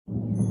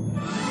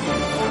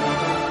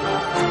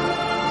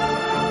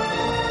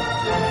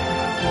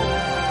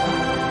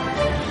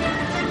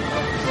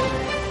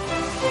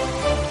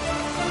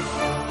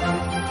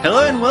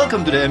Hello and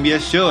welcome to the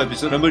MBS Show,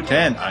 episode number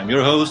 10. I'm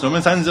your host,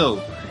 Norman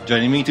Sanzo.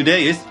 Joining me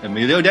today is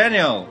Emilio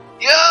Daniel.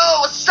 Yo,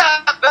 what's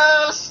up,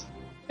 boss?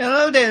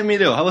 Hello there,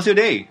 Emilio. How was your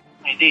day?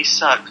 My day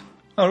sucked.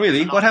 Oh,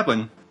 really? What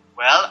happened?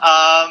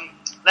 Well,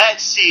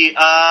 let's see.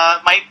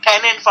 My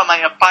tenant for my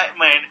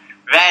apartment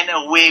ran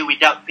away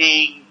without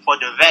paying for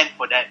the rent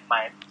for that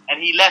month,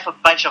 and he left a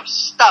bunch of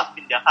stuff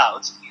in the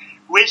house,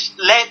 which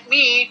led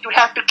me to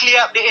have to clear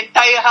up the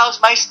entire house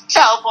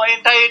myself for an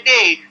entire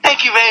day.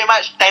 Thank you very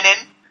much,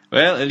 tenant.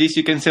 Well, at least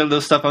you can sell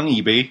those stuff on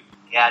eBay.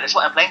 Yeah, that's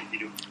what I'm planning to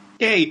do.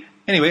 Yay!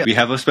 Anyway, we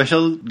have a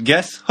special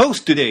guest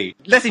host today.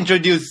 Let's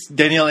introduce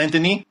Daniel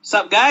Anthony.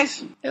 Sup,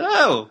 guys?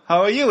 Hello!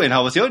 How are you and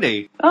how was your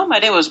day? Oh, my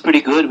day was pretty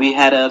good. We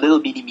had a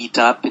little mini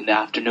meetup in the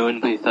afternoon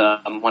with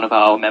one of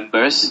our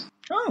members.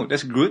 Oh,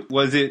 that's good.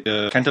 Was it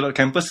the Canterlot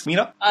campus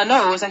meetup?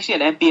 No, it was actually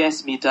an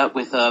MBS meetup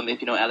with, if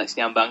you know Alex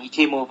Nyambang. He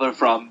came over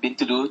from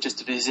Bintulu just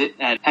to visit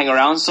and hang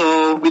around,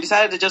 so we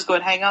decided to just go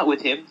and hang out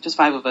with him. Just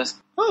 5 of us.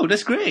 Oh,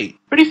 that's great.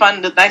 Pretty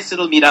fun. Nice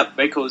little meetup.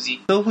 Very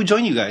cozy. So, who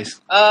joined you guys?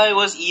 It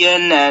was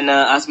Ian and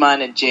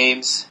Asman and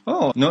James.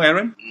 Oh, no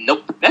Aaron?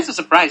 Nope. That's a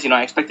surprise,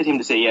 I expected him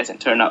to say yes and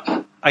turn up.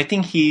 I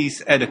think he's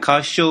at a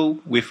car show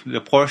with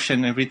the Porsche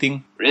and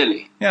everything.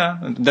 Really? Yeah,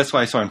 that's what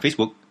I saw on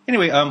Facebook.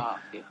 Anyway,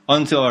 Okay.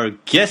 on to our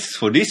guests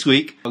for this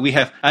week. We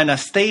have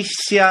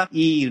Anastassia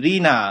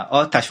Irina,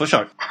 or Tash for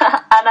short.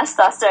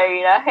 Anastassia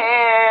Irina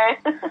here.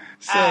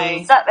 Hi.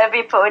 What's up,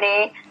 every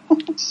pony?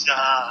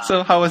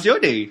 So, how was your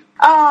day?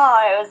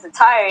 Oh, it was a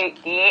tiring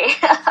day.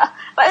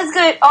 But it's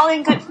good, all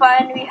in good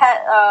fun. We had,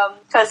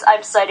 because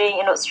I'm studying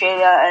in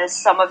Australia, as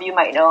some of you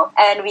might know,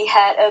 and we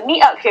had a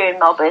meetup here in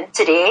Melbourne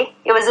today.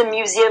 It was a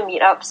museum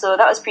meetup, so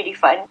that was pretty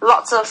fun.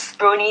 Lots of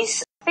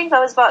bronies. I think that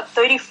was about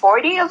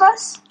 30-40 of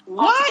us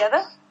all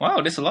together.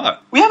 Wow, that's a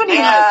lot. We haven't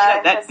even had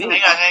that that's big.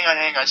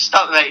 Hang on.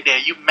 Stop right there.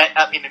 You met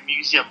up in a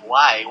museum.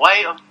 Why?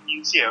 Why a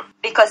museum?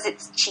 Because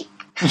it's cheap.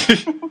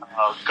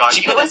 Oh, God.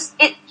 Cheaper It's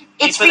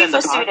Cheaper free than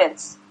for the park?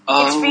 students.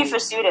 Oh. It's free for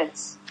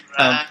students.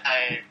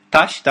 Right.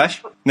 Tash,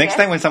 next Yes?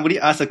 time when somebody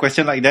asks a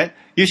question like that,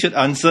 you should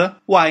answer,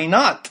 why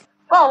not?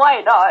 Well,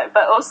 why not?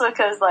 But also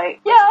because,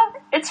 yeah,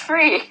 it's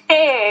free.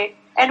 Hey!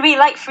 And we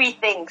like free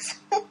things.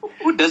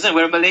 Who doesn't?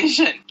 We're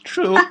Malaysian.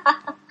 True.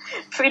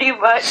 Pretty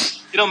much.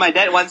 My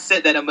dad once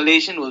said that a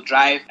Malaysian will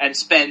drive and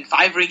spend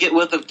 5 ringgit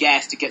worth of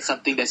gas to get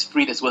something that's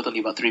free that's worth only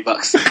about $3.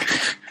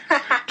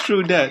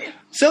 True that.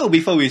 So,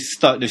 before we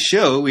start the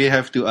show, we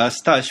have to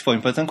ask Tash for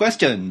in-person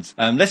questions.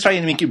 Let's try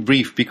and make it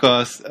brief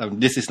because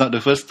this is not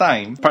the first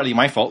time. Partly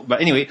my fault.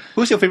 But anyway,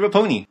 who's your favorite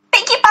pony?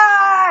 Pinkie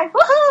Pie!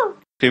 Woohoo!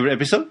 Favorite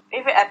episode?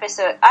 Favorite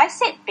episode? I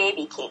said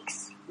baby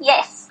cakes.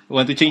 Yes.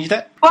 Want to change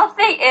that? Well,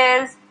 thing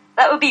is,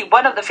 that would be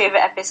one of the favorite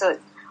episodes.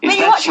 When you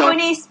that watch your-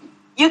 ponies,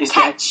 you is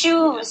can't that-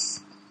 choose.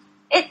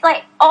 It's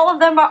like, all of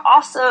them are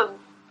awesome.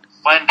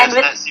 One And does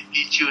with- not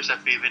simply choose a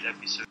favorite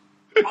episode.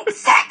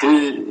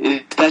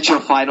 Exactly. That's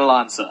your final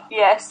answer.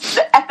 Yes,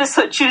 the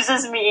episode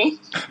chooses me.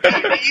 Do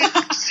you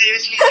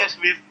seriously just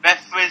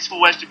reference Who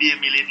Wants to Be a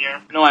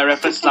Millionaire? No, I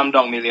referenced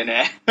Slumdog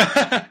Millionaire.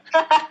 I'm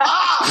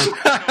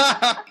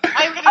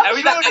gonna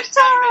Every throw time- this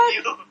time at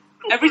you.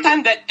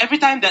 Every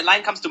time that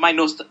line comes to mind,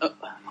 Who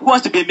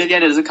Wants to Be a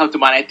Millionaire doesn't come to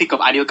mind. I think of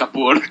Anil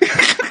Kapoor.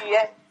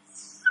 Yes.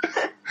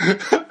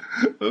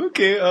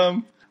 Okay,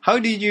 how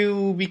did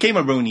you become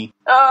a brony?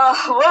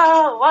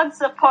 Well,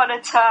 once upon a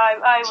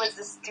time, I was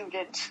a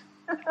student.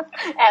 And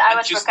I was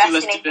Aren't you still a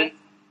procrastinating. student?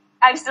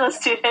 I'm still a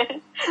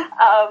student,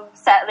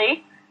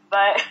 sadly.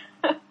 But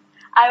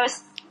I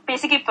was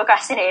basically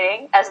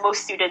procrastinating, as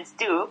most students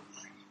do.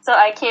 So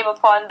I came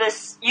upon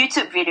this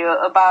YouTube video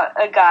about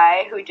a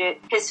guy who did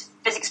his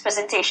physics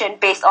presentation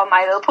based on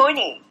My Little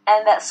Pony.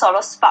 And that sort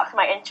of sparked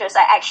my interest.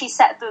 I actually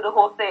sat through the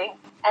whole thing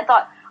and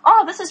thought,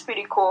 oh, this is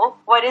pretty cool.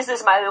 What is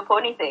this My Little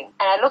Pony thing?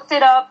 And I looked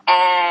it up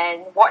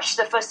and watched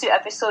the first 2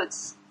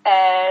 episodes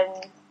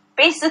and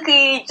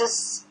basically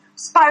just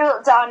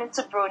spiraled down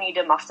into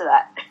broniedom after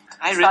that.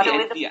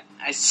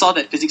 I saw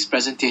that physics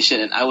presentation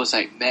and I was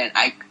like, man,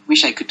 I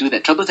wish I could do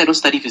that. Trouble is I don't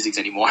study physics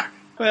anymore.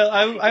 Well,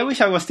 I wish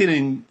I was still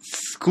in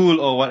school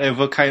or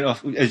whatever kind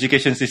of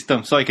education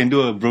system so I can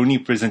do a brony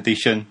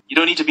presentation. You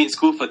don't need to be in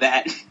school for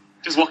that.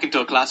 Just walk into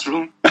a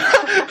classroom. I'm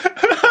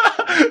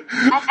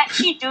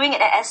actually doing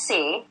an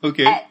essay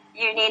at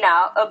uni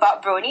now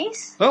about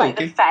bronies,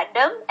 the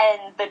fandom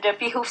and the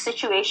Derpy Hoof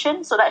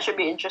situation, so that should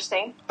be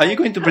interesting. Are you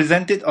going to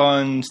present it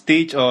on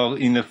stage or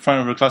in the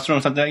front of a classroom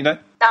or something like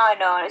that?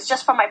 No, it's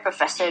just for my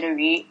professor to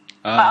read.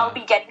 But I'll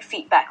be getting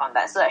feedback on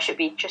that, so that should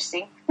be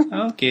interesting.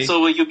 Okay.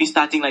 So will you be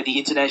starting the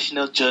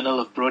International Journal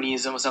of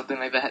Bronyism or something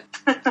like that?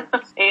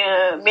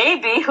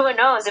 Maybe, who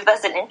knows if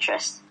that's an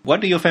interest. What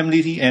do your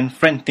family and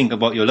friends think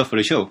about your love for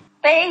the show?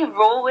 They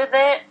roll with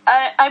it.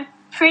 I'm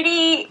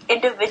pretty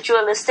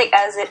individualistic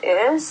as it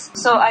is,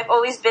 so I've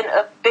always been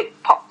a big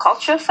pop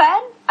culture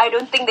fan. I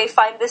don't think they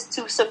find this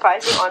too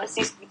surprising,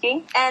 honestly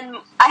speaking. And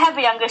I have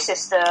a younger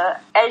sister,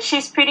 and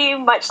she's pretty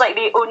much like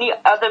the only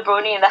other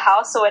brony in the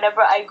house, so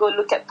whenever I go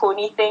look at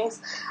pony things,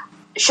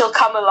 she'll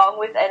come along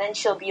with, and then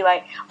she'll be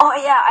like, oh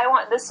yeah, I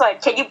want this one,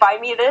 can you buy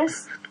me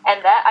this?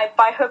 And that, I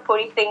buy her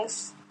pony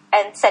things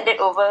and send it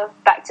over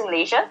back to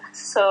Malaysia.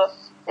 So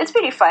it's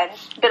pretty fun.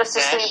 Bit of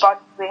sisterly Tash? bond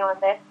going on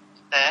there.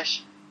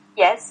 Tash,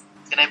 Yes.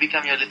 can I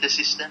become your little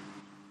sister?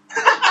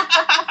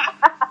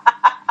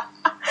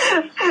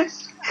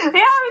 Yeah,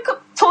 we could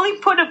totally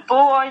put a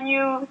bow on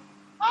you.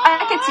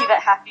 I can see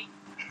that happening.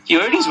 He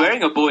already is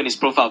wearing a bow in his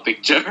profile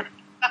picture.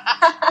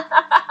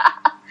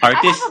 I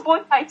Artist, have a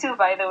bow tie too,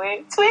 by the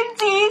way.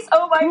 Twinsies!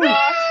 Oh my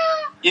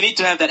gosh. You need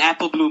to have that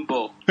apple bloom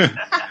bow.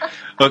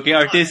 okay,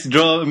 artist,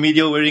 draw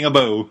Emilio wearing a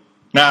bow.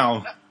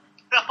 Now.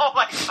 Oh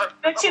my god.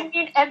 Don't you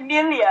mean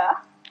Amelia?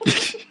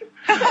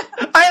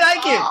 I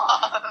like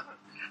it!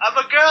 I'm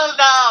a girl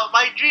now.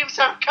 My dreams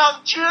have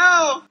come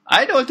true.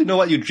 I don't want to know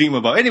what you dream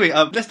about. Anyway,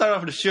 let's start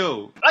off the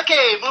show.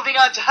 Okay, moving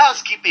on to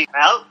housekeeping.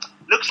 Well,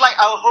 looks like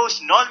our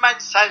host Norman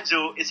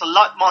Sanzo is a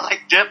lot more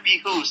like Derpy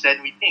Who's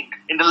than we think.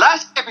 In the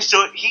last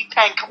episode, he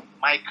thanked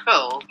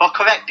Michael for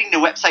correcting the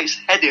website's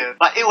header,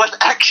 but it was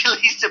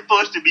actually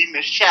supposed to be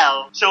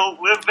Michelle. So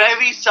we're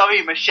very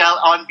sorry, Michelle,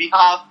 on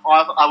behalf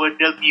of our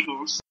Derpy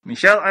Who's.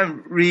 Michelle,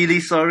 I'm really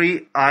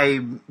sorry.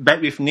 I'm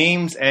bad with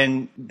names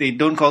and they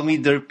don't call me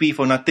Derpy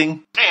for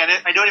nothing. Hey,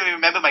 I don't even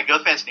remember my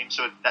girlfriend's name,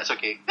 so that's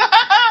okay.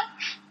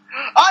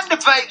 On the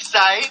bright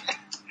side,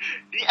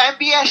 the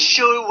MBS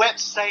Show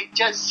website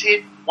just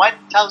hit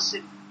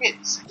 1,000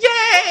 hits.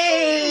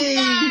 Yay!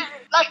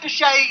 Like the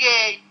Shy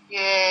Gang.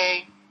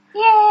 Yay.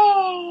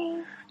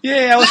 Yay!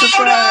 Yay, I was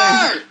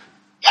surprised.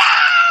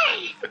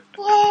 Yay!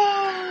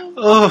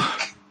 Oh.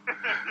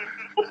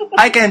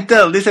 I can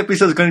tell this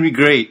episode is going to be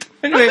great.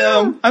 Anyway,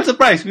 I'm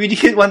surprised. We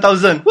hit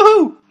 1,000.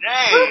 Woohoo!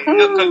 Yay!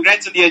 Look,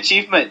 congrats on the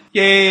achievement.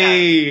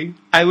 Yay!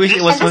 I wish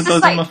it was And this is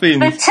 1,000 like muffins.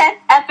 the 10th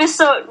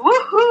episode.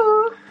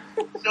 Woohoo!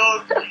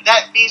 So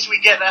that means we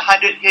get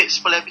 100 hits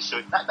per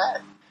episode. Not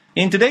bad.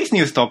 In today's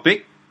news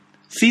topic,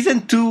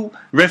 Season 2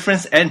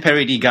 Reference and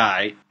Parody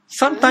Guide.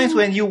 Sometimes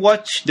when you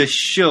watch the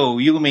show,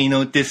 you may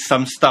notice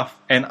some stuff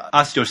and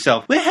ask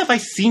yourself, where have I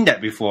seen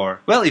that before?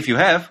 Well, if you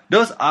have,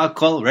 those are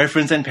called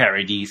reference and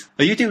parodies.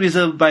 A YouTube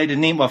user by the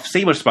name of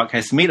Saberspark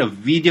has made a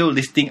video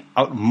listing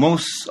out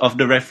most of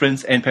the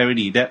reference and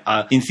parody that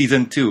are in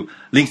Season 2.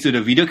 Links to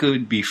the video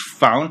could be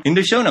found in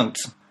the show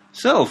notes.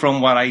 So,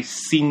 from what I've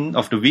seen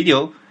of the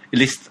video, it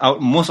lists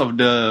out most of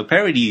the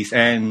parodies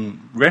and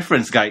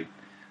reference guide.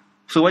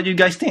 So what do you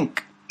guys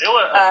think? There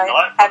were a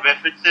lot of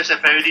references and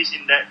parodies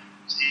in that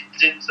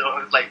season, so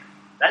it's like,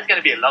 that's going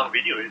to be a long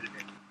video, isn't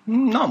it?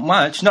 Not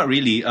much, not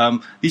really.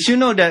 Did you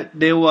know that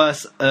there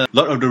was a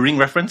Lord of the Ring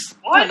reference?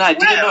 Oh, no, I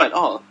didn't know at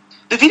all.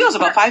 The video is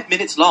about 5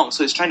 minutes long,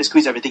 so it's trying to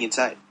squeeze everything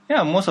inside.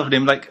 Yeah, most of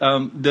them. Like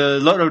the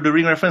Lord of the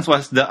Ring reference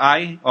was the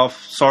Eye of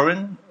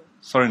Sauron.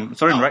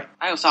 Sauron, right?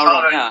 Eye of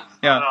Sauron, yeah.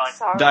 Yeah,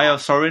 Sauron. the Eye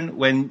of Sauron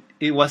when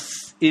it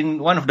was in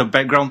one of the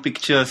background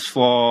pictures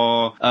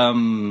for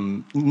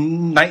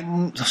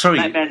Nightmare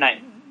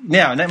Night.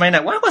 Yeah, Nightmare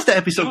Night. What was the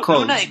episode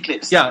called? Lunar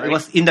Eclipse. Yeah, right? it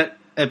was in that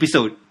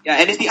episode. Yeah,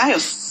 and it's the Eye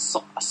of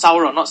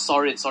Sauron, not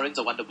Sauron. Sauron's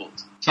a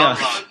Wonderbolt. Yeah,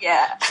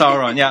 Yeah.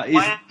 Sauron. Yeah,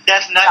 Why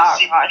does not Sauron.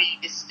 simply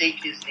mistake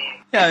his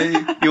name?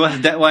 yeah, it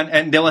was that one,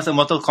 and there was a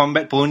Mortal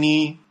Kombat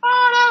pony.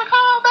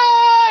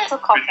 So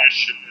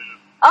complex.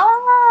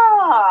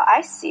 Oh,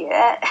 I see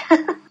it.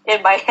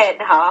 In my head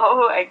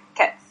now, I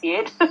can't see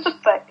it.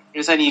 But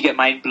You're saying you get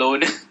mind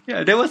blown.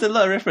 Yeah, there was a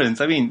lot of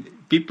reference. I mean,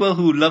 people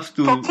who love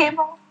to.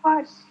 Pokemon.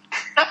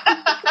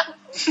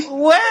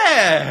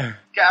 Where?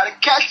 Gotta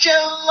catch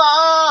 'em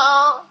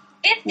all.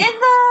 In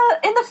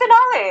the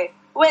finale,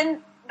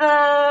 when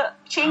the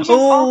changes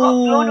all got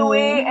blown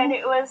away and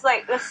it was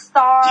like the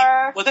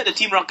star. Was that the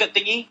Team Rocket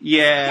thingy?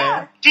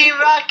 Yeah. Team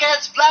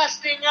Rocket's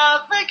blasting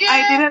off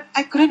again.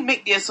 I couldn't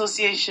make the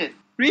association.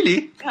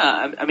 Really?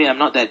 Yeah, I mean, I'm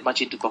not that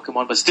much into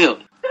Pokemon, but still.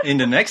 In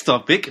the next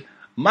topic,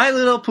 My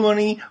Little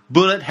Pony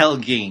Bullet Hell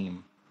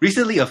Game.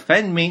 Recently, a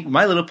fan-made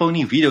My Little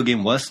Pony video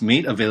game was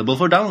made available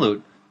for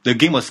download. The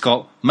game was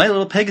called My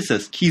Little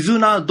Pegasus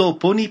Kizuna do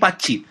Pony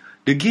Pachit.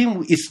 The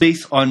game is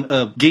based on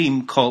a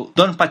game called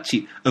Don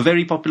Pachit, a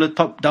very popular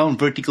top-down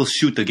vertical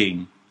shooter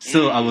game.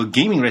 So our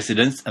gaming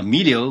resident,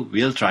 Emilio,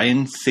 will try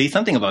and say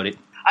something about it.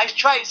 I've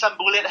tried some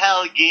bullet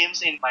hell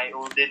games in my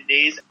olden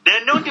days.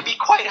 They're known to be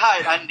quite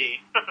hard, aren't they?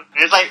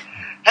 It's like,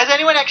 has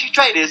anyone actually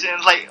tried this? And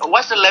it's like,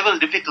 what's the level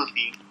of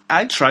difficulty?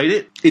 I tried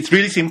it. It's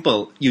really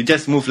simple. You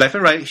just move left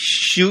and right,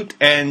 shoot,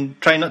 and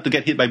try not to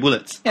get hit by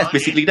bullets. Yeah, it's Okay.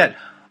 basically that.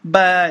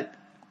 But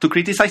to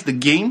criticize the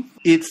game,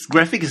 its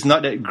graphic is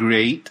not that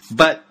great.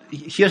 But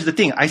here's the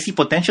thing. I see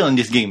potential in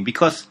this game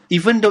because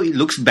even though it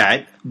looks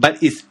bad,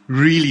 but it's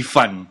really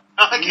fun.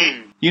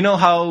 Okay. You know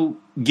how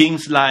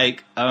games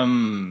like,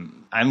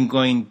 I'm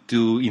going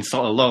to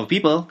insult a lot of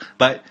people,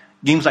 but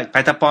games like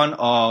Patapon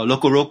or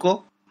Loco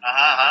Roco,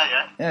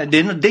 Yeah.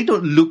 they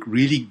don't look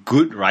really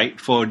good, right,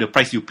 for the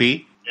price you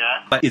pay.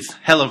 Yeah. But it's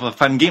hell of a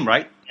fun game,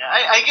 right? Yeah.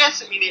 I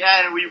guess in the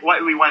end,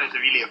 what we want is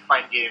really a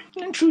fun game.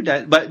 And true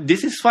that, but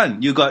this is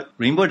fun. You got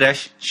Rainbow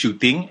Dash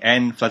shooting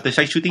and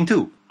Fluttershy shooting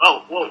too.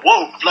 Oh,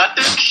 whoa,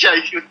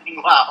 Fluttershy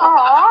shooting, wow.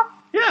 Aww,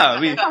 Yeah, I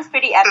mean, that sounds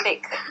pretty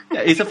epic.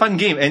 yeah, it's a fun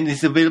game and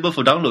it's available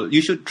for download.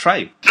 You should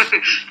try. There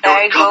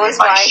Don't call me goes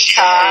my shit.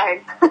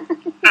 card.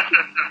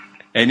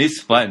 And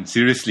it's fun.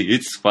 Seriously,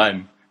 it's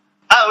fun.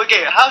 Oh,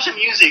 okay. How's the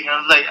music? I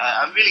was like,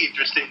 I'm really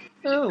interested.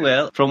 Oh,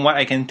 well, from what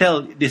I can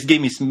tell, this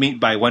game is made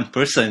by one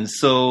person,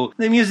 so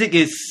the music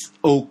is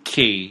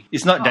okay.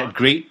 It's not that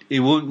great.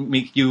 It won't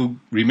make you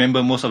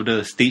remember most of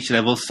the stage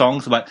level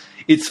songs, but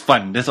it's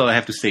fun. That's all I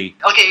have to say.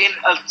 Okay,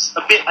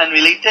 a bit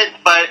unrelated,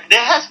 but there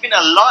has been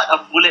a lot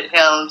of bullet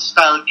hell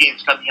style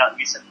games coming out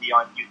recently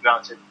on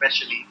Newgrounds,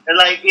 especially.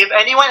 Like, if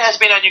anyone has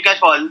been on Newgrounds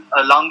for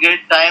a longer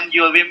time,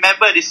 you'll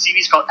remember this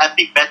series called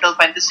Epic Battle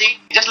Fantasy.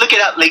 Just look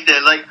it up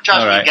later. Like,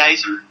 trust me,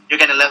 guys, you're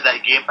gonna love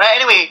that game.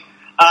 Anyway.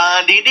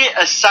 They did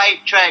a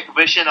sidetrack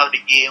version of the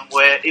game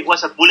where it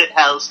was a bullet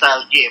hell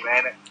style game,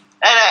 and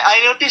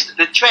I noticed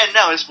the trend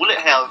now is bullet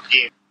hell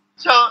game.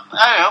 So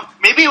I don't know,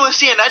 maybe we'll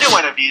see another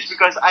one of these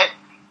because I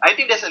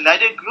think there's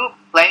another group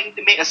planning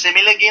to make a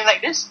similar game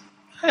like this.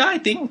 I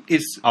think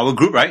it's our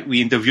group, right?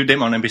 We interviewed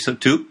them on episode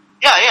 2.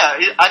 Yeah.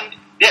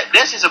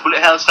 This is a bullet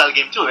hell style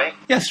game too, right?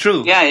 Yes,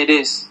 true. Yeah, it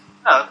is.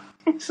 Oh.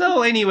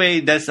 So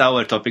anyway, that's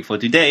our topic for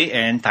today,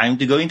 and time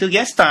to go into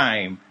guest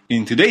time.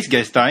 In today's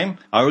guest time,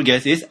 our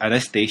guest is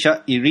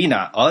Anastassia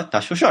Irina, or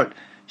Tash for short.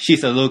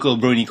 She's a local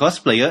brony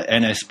cosplayer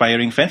and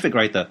aspiring fanfic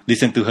writer.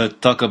 Listen to her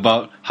talk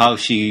about how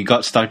she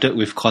got started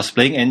with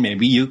cosplaying, and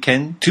maybe you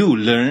can too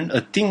learn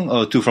a thing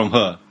or two from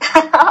her.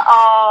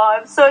 Oh,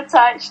 I'm so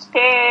touched.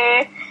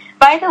 Hey.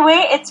 By the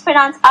way, it's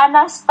pronounced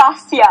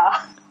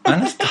Anastassia.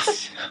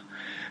 Anastassia?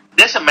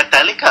 There's a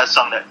Metallica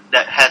song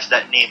that has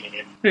that name in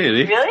it.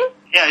 Really? Really?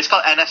 Yeah, it's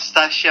called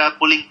Anastassia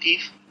Pulling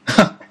Teeth.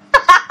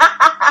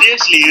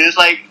 Seriously, it was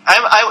like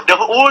the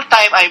whole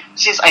time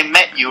since I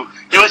met you,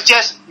 it was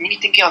just me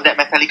thinking of that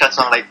Metallica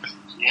song. Like,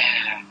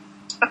 yeah,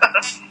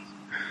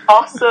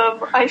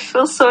 awesome! I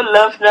feel so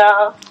loved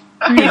now,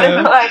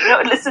 even though I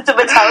don't listen to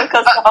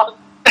Metallica songs.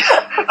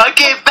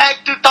 Okay,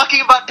 back to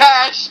talking about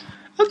Tash.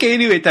 Okay,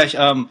 anyway, Tash.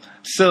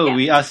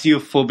 We asked you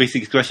 4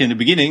 basic questions in the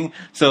beginning,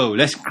 so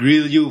let's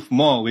grill you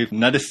more with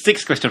another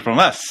 6 questions from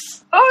us.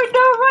 Oh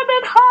no, run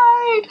and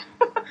hide!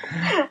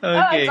 Okay.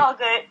 Oh, it's all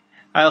good.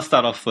 I'll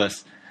start off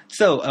first.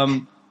 So,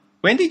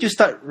 when did you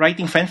start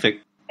writing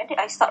fanfic? When did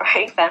I start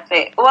writing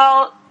fanfic?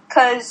 Well,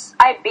 because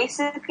I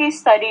basically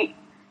studied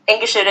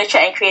English literature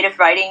and creative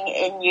writing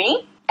in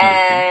uni,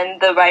 and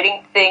the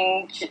writing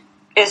thing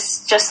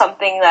is just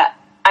something that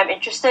I'm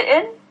interested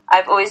in.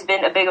 I've always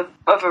been a bit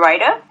of a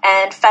writer,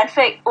 and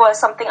fanfic was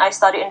something I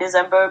started in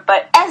December,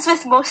 but as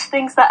with most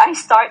things that I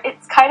start,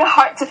 it's kind of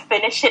hard to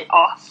finish it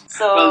off.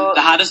 So, well,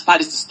 the hardest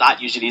part is to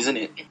start usually, isn't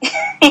it?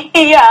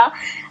 Yeah,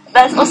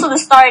 that's also the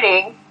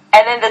starting.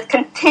 And then the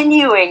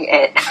continuing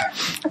it.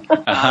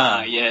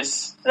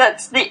 Yes.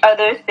 That's the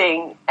other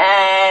thing.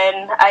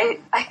 And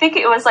I think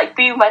it was like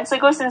 3 months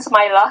ago since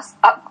my last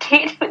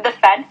update with the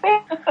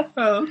fanfic.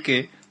 Oh,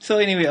 okay. So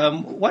anyway,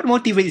 what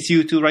motivates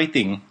you to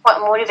writing? What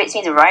motivates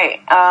me to write?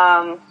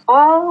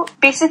 Well,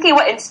 basically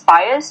what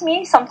inspires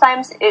me,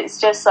 sometimes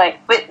it's just like,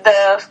 with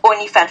the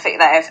only fanfic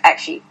that I've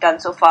actually done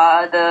so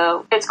far,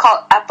 it's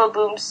called Apple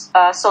Bloom's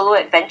Solo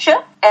Adventure.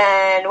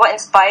 And what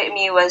inspired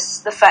me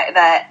was the fact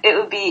that it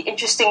would be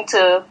interesting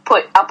to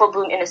put Apple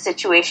Bloom in a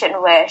situation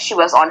where she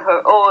was on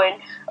her own,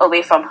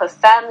 away from her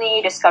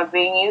family,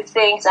 discovering new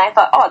things. And I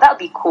thought, oh, that would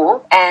be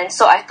cool. And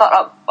so I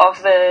thought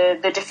of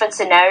the different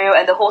scenario,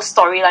 and the whole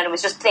storyline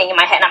was just playing in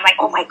my head. And I'm like,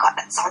 oh my god,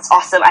 that sounds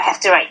awesome. I have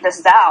to write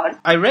this down.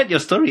 I read your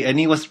story and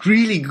it was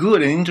really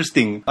good and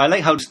interesting. I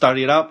like how it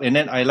started up, and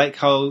then I like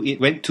how it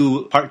went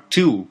to part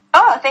 2.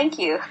 Oh, thank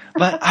you.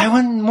 But I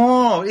want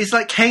more. It's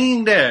like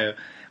hanging there.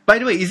 By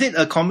the way, is it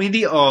a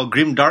comedy or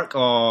grimdark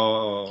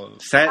or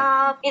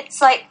sad? It's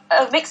like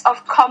a mix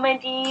of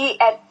comedy,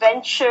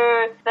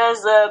 adventure.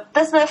 There's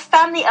a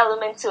family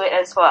element to it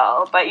as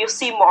well, but you'll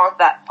see more of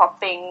that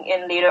popping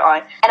in later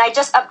on. And I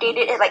just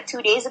updated it like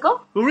 2 days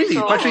ago. Oh, really?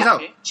 So, Part 3's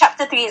out?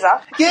 Chapter 3 is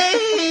out.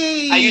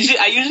 Yay!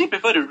 I usually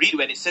prefer to read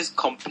when it says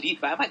complete,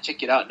 but I might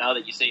check it out now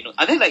that you say,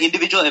 are there like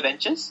individual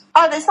adventures?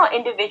 Oh, there's not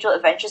individual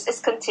adventures.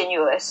 It's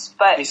continuous.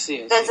 But I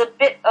see. There's a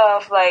bit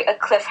of like a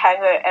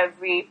cliffhanger at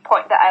every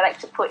point that I like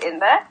to put in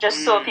there,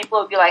 just so people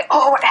will be like,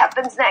 oh, what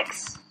happens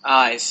next?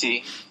 I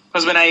see.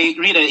 Because when I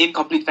read an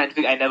incomplete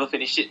fanfic, I never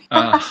finish it.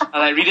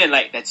 I read it and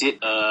like, that's it.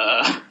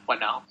 What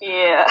now?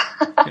 Yeah.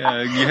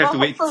 Yeah, you have to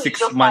wait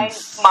 6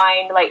 months.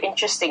 Find mine like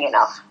interesting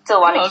enough to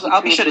want to keep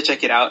I'll be reading. sure to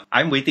check it out.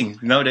 I'm waiting.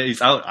 Now that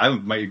it's out, I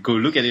might go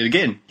look at it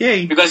again.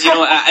 Yay! Because,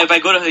 if I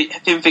go to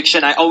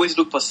FIMFiction, I always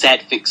look for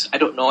sad fics. I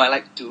don't know, I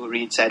like to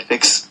read sad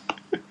fics.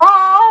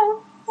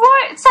 Oh,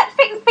 what? Sad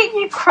things make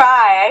you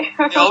cry.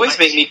 They always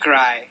make me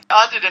cry.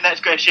 On to the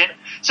next question.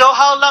 So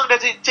how long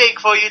does it take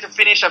for you to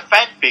finish a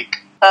fanfic?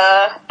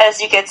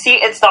 As you can see,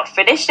 it's not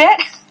finished yet.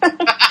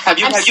 Have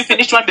you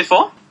finished one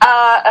before?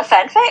 A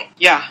fanfic?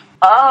 Yeah.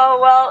 Oh,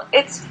 well,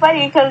 it's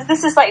funny because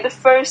this is like the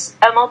first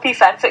MLP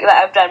fanfic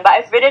that I've done, but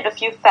I've written a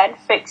few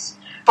fanfics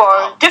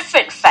for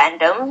different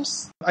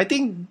fandoms. I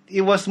think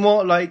it was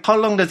more like, how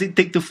long does it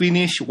take to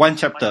finish one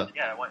chapter?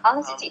 How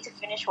long does it take to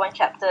finish one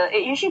chapter?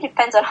 It usually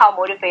depends on how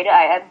motivated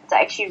I am to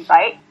actually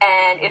write,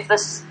 and if the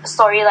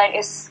storyline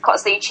is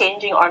constantly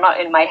changing or not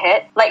in my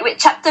head. Like with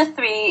chapter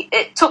 3,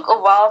 it took a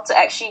while to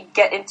actually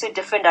get into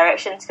different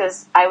directions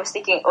because I was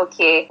thinking,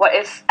 okay, what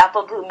if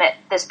Apple Blue met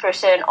this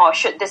person, or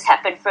should this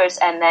happen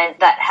first and then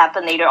that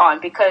happen later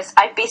on? Because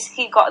I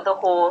basically got the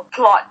whole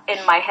plot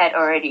in my head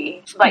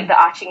already, like the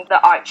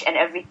arch and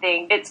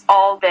everything. It's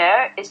all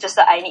there. It's just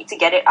that I need to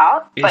get it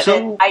out. But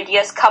then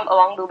ideas come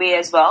along the way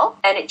as well,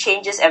 and it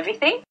changes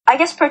everything. I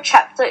guess per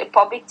chapter, it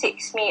probably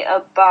takes me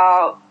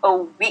about a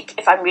week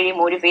if I'm really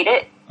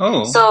motivated.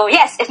 Oh. So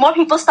yes, if more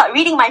people start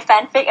reading my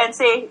fanfic and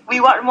say, we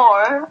want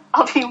more,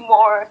 I'll be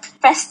more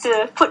pressed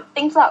to put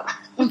things up.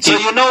 So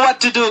you know what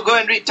to do. Go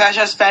and read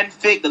Tasha's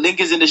fanfic. The link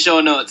is in the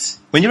show notes.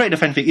 When you write the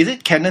fanfic, is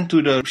it canon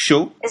to the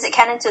show? Is it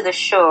canon to the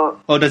show?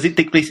 Or does it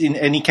take place in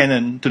any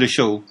canon to the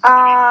show? Like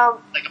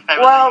a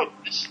parody. Well,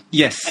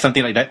 Yes,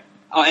 something like that.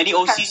 Or any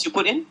OCs you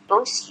put in?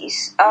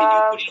 OCs.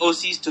 I mean, you put in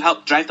OCs to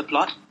help drive the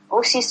plot?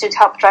 OCs to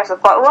help drive the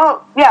plot.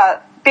 Well,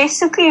 yeah,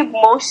 basically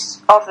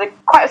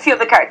quite a few of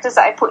the characters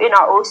that I put in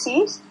are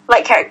OCs.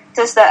 Like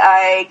characters that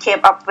I came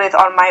up with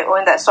on my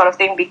own, that sort of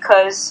thing,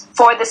 because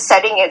for the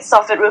setting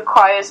itself, it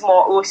requires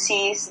more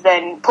OCs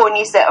than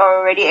ponies that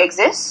already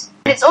exist.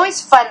 It's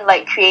always fun,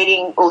 like,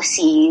 creating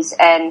OCs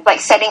and, like,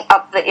 setting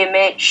up the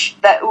image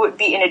that would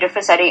be in a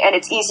different setting, and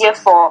it's easier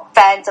for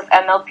fans of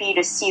MLP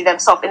to see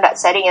themselves in that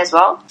setting as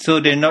well. So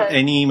they're not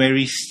any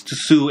Mary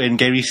Sue and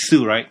Gary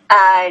Sue, right?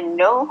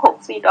 No,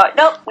 hopefully not.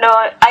 No,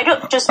 I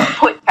don't just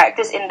put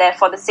characters in there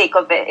for the sake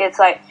of it. It's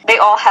like, they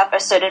all have a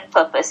certain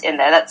purpose in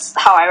there. That's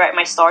how I write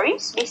my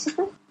stories,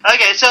 basically.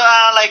 Okay, so,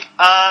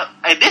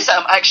 this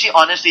I'm actually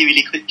honestly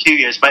really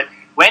curious, but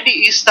when did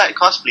you start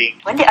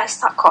cosplaying? When did I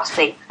start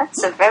cosplaying?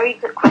 That's a very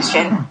good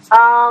question.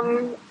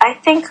 I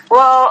think,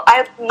 well,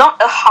 I'm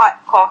not a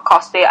hardcore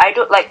cosplayer. I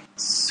don't, like,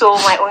 sew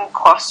my own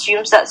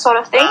costumes, that sort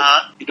of thing.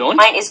 You don't?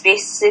 Mine is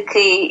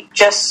basically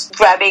just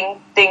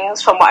grabbing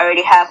things from what I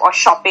already have or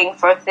shopping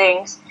for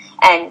things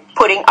and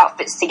putting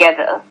outfits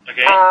together.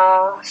 Okay.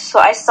 So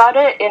I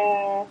started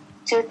in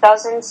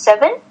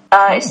 2007.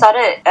 It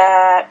started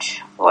at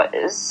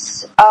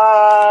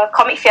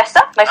Comic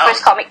Fiesta. My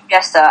first Comic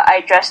Fiesta.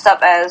 I dressed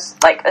up as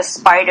like a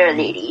spider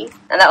lady,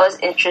 and that was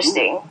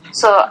interesting.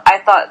 So I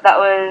thought that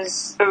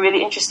was a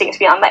really interesting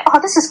experience. I'm like, oh,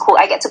 this is cool.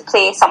 I get to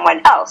play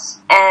someone else,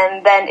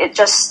 and then it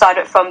just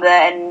started from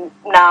there. And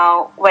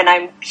now when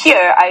I'm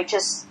here, I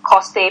just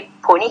cosplay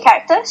pony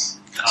characters.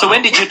 So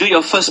when did you do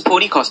your first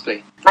pony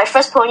cosplay? My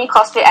first pony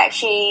cosplay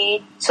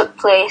actually took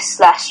place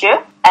last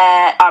year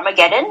at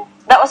Armageddon.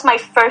 That was my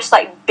first,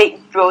 like,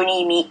 big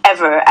brony meet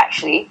ever,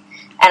 actually.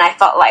 And I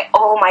thought, like,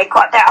 oh my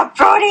god, there are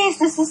bronies!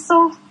 This is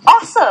so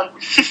awesome!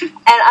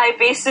 And I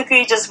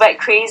basically just went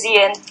crazy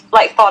and,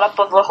 like, thought up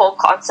of the whole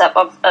concept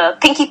of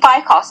Pinkie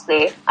Pie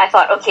cosplay. I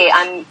thought, okay,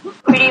 I'm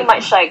pretty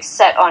much, like,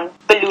 set on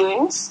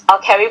balloons.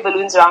 I'll carry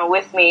balloons around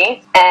with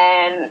me.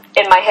 And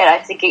in my head,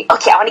 I'm thinking,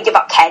 okay, I want to give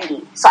out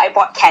candy. So I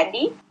bought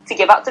candy to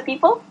give out to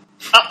people.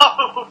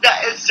 Oh,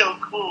 that is so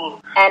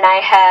cool. And I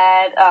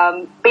had,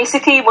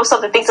 basically most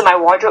of the things in my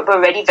wardrobe were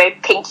already very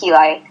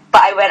Pinkie-like.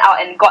 But I went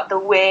out and got the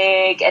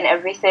wig and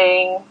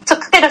everything.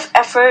 Took a bit of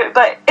effort,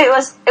 but it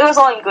was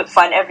all in good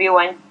fun.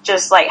 Everyone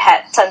just, like,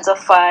 had tons of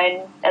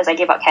fun as I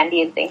gave out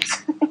candy and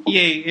things.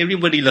 Yay,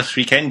 everybody loves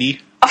free candy.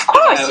 Of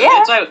course,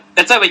 yeah.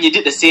 That's why when you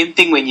did the same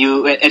thing when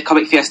you went at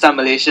Comic Fiesta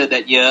Malaysia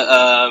that year,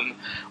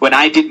 when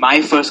I did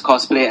my first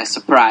cosplay as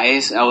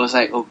surprise, I was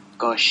like, oh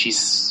gosh,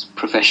 she's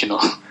professional.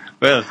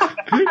 Well,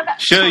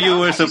 sure you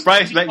were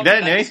surprised back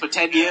then, eh? For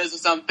 10 years or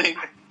something.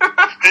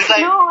 It's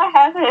like, No, I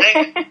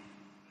haven't.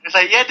 It's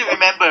like, you have to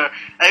remember,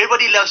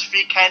 everybody loves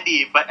free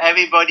candy, but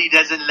everybody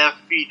doesn't love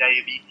free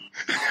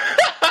diabetes.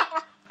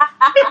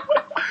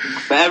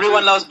 But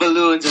everyone loves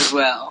balloons as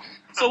well.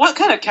 So what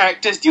kind of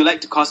characters do you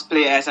like to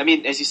cosplay as? I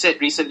mean, as you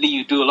said, recently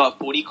you do a lot of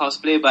pony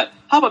cosplay, but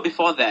how about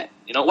before that?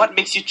 You know, what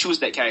makes you choose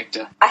that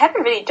character? I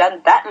haven't really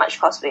done that much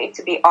cosplay,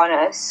 to be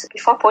honest.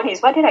 Before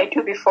ponies, what did I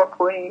do before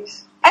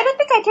ponies? I don't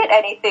think I did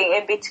anything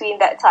in between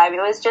that time.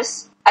 It was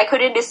just, I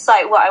couldn't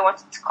decide what I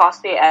wanted to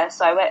cosplay as,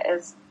 so I went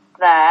as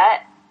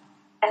that.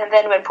 And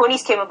then when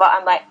ponies came about,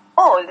 I'm like,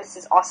 oh, this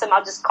is awesome.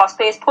 I'll just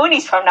cosplay as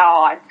ponies from now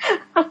on.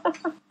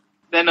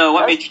 Then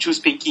what made you choose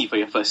Pinkie for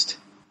your first?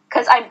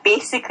 Because I'm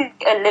basically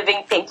a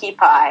living Pinkie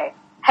Pie.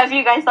 Have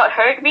you guys not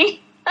heard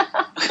me?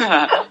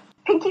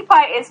 Pinkie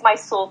Pie is my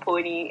soul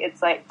pony.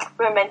 It's like,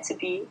 we're meant to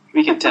be.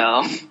 We can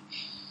tell.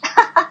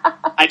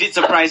 I did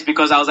surprise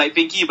because I was like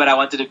Pinkie, but I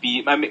wanted to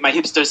be... My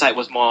hipster side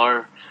was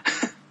more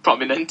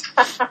prominent.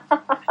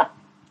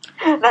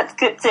 That's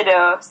good to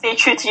know. Stay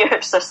true to your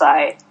hipster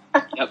side.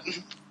 Yep.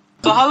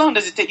 So how long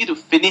does it take you to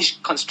finish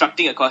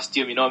constructing a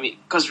costume, you know what I mean?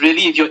 Because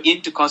really, if you're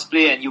into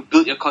cosplay and you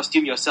build your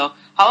costume yourself,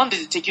 how long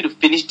does it take you to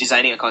finish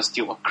designing a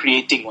costume or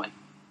creating one?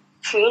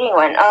 Creating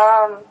one?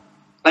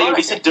 Like your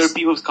recent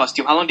Derpy Hooves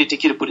costume, how long did it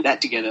take you to put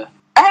that together?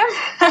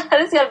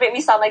 This is going to make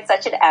me sound like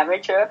such an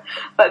amateur,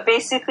 but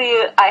basically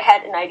I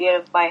had an idea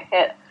in my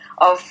head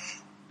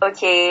of,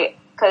 okay,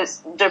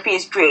 because derpy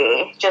is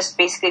grey, just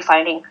basically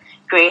finding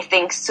grey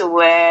things to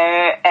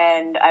wear,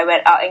 and I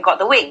went out and got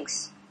the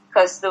wings,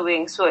 because the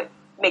wings would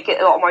make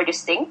it a lot more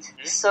distinct.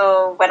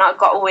 So went out,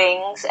 got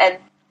wings, and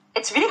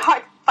it's really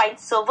hard to find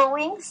silver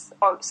wings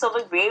or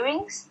silver grey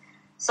wings.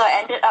 So I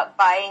ended up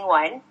buying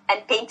one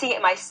and painting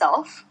it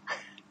myself.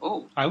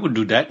 Oh, I would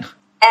do that.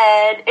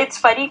 And it's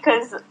funny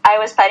because I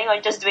was planning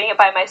on just doing it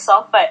by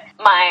myself, but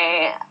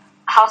my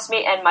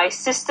housemate and my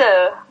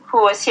sister,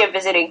 who was here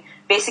visiting,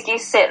 basically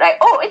said like,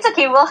 "Oh, it's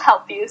okay, we'll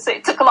help you." So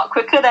it took a lot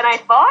quicker than I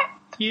thought.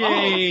 Yay! Oh,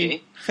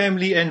 okay.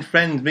 Family and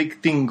friends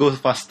make things go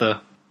faster.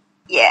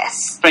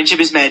 Yes. Friendship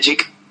is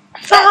magic.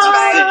 That's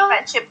right,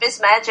 friendship is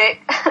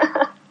magic.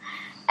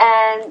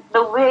 And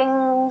the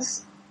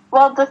wings...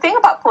 Well, the thing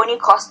about pony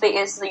cosplay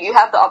is that you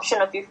have the option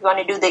of if you want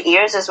to do the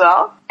ears as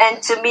well. And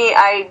to me,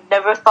 I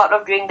never thought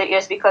of doing the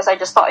ears because I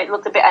just thought it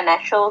looked a bit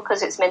unnatural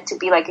because it's meant to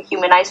be like a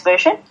humanized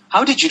version.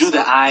 How did you do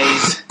the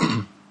eyes?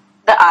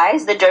 The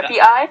eyes, the derpy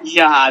eyes.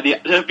 Yeah, the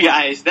derpy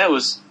eyes. That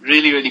was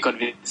really, really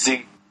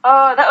convincing.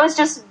 Oh, that was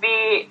just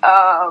me.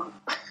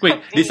 Wait,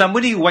 did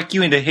somebody whack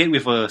you in the head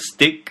with a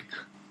stick?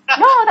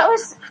 No, that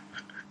was...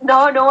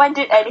 No one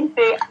did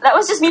anything. That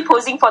was just me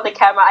posing for the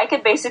camera. I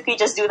could basically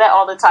just do that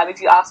all the time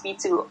if you ask me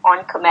to,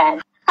 on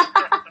command.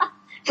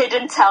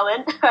 Hidden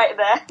talent right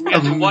there. We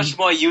have to watch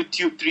more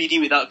YouTube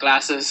 3D without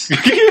glasses.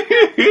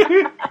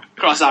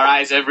 Cross our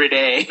eyes every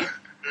day.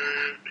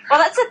 Well,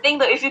 that's the thing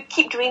though. If you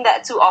keep doing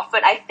that too often,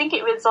 I think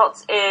it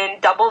results in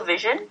double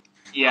vision.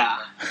 Yeah.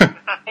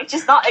 Which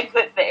is not a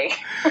good thing.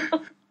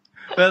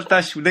 Well,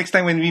 Tash, next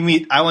time when we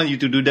meet, I want you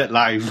to do that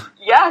live.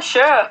 Yeah,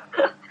 sure.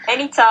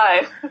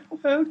 Anytime.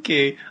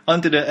 Okay,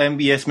 on to the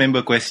MBS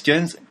member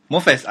questions.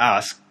 Mofes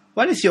asks,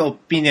 what is your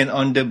opinion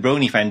on the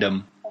brony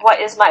fandom? What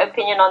is my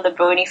opinion on the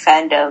brony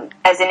fandom?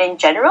 As in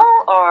general,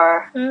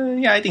 or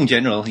Yeah, I think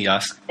general, he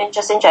asked.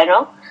 just in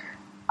general?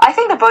 I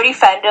think the brony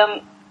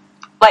fandom,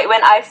 like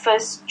when I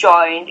first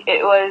joined,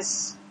 it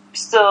was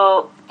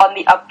still on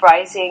the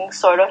uprising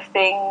sort of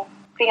thing.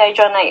 I think I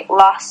joined like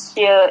last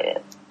year,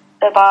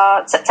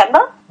 about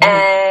September,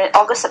 and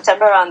August,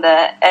 September around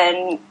there,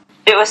 and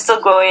it was still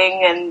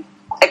growing and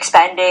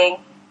expanding.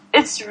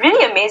 It's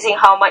really amazing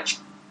how much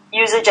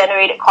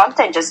user-generated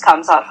content just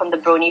comes out from the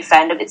brony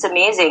fandom. It's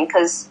amazing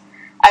because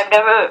I've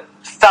never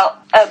felt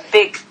a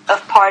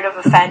part of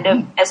a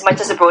fandom as much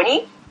as a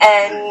brony.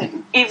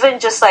 And even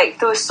just like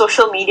through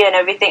social media and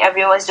everything,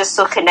 everyone's just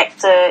so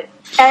connected.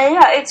 And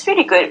yeah, it's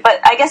really good.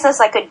 But I guess there's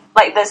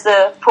there's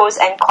the pros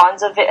and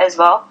cons of it as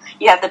well.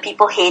 You have the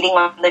people hating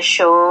on the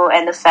show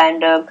and the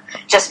fandom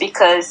just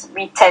because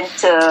we tend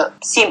to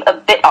seem a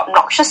bit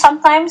obnoxious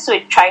sometimes.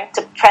 We're trying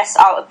to press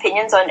our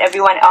opinions on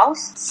everyone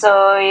else.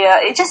 So yeah,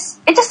 it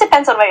just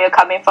depends on where you're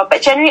coming from.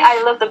 But generally,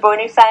 I love the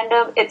brony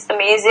fandom. It's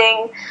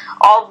amazing.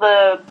 All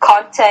the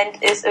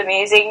content is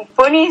amazing.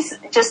 Bronies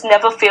just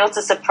never fail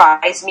to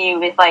surprise me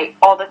with like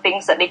all the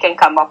things that they can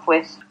come up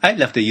with. I'd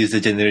love to use the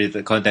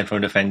generated content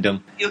from the fandom.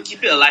 You'll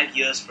keep it alive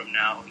years from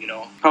now, you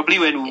know. Probably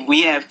when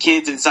we have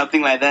kids and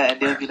something like that, and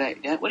they'll be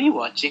like, "Dad, what are you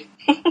watching?"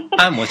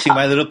 I'm watching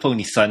My Little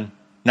Pony, son.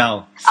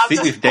 Now, I'll sit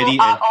just with daddy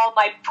pull out and... all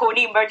my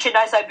pony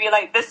merchandise. I'd be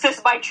like, "This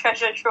is my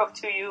treasure trove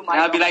to you, my."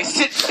 And I'll be like,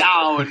 "Sit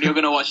down. You're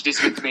gonna watch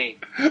this with me."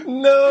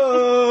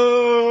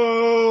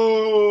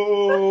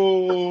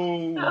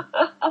 No!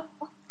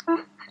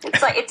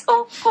 It's like it's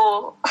all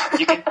cool.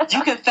 You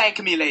can thank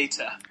me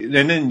later.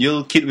 And then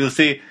your kid will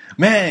say,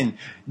 "Man,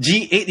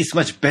 G8 is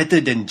much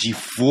better than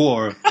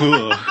G4.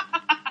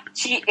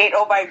 G8,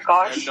 oh my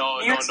gosh. No.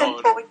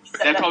 Mutant ponies.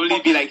 That'd probably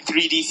be like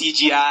 3D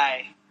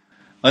CGI.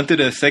 On to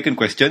the second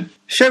question.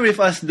 Share with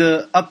us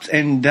the ups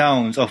and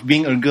downs of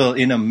being a girl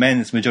in a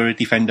men's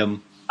majority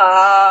fandom.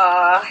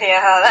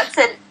 Yeah,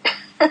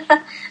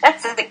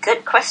 that's a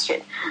good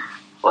question.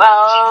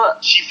 Well,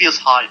 She feels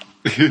hard.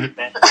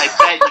 Man.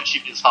 I bet you she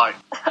feels hard.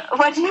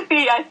 what do you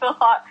mean I feel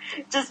hot?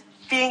 Just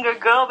being a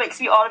girl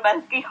makes me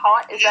automatically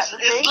hot? Is that the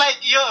thing? It's like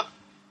you're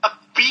a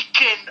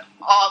beacon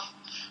of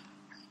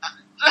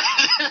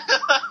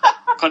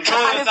Control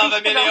I'm a yourself,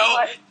 beacon of Emilio.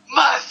 what?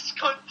 mass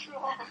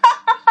control.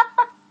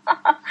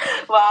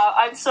 Wow,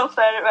 I'm so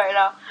flattered right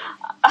now.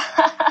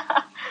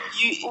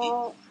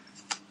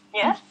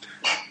 Yeah?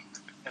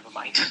 Never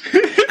mind.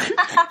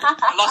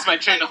 I lost my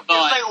train of It's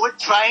thought. like we're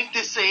trying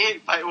to say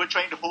it, but we're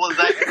trying to hold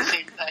that at the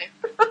same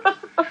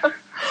time.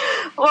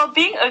 Well,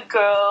 being a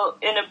girl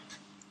in a...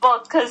 Well,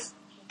 because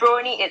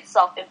brony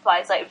itself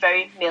implies like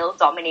very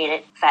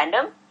male-dominated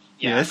fandom.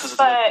 Yeah, Yes. 'cause of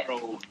But- the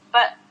role.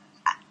 But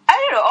I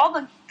don't know, all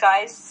the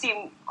guys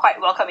seem quite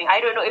welcoming. I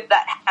don't know if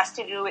that has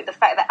to do with the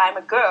fact that I'm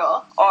a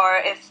girl or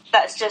if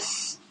that's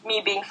just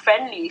me being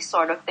friendly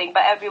sort of thing.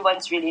 But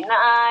everyone's really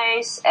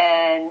nice,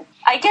 and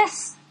I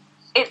guess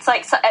it's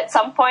like at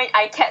some point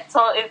I can't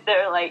tell if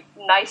they're like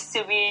nice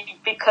to me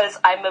because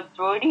I'm a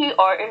brony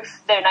or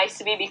if they're nice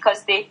to me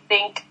because they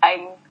think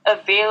I'm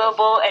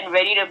available and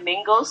ready to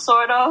mingle,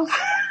 sort of.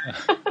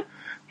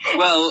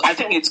 Well, I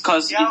think it's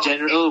because Yeah, in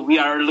general we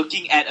are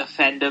looking at a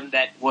fandom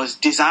that was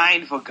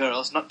designed for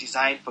girls, not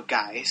designed for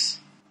guys.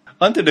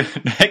 On to the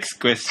next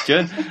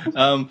question.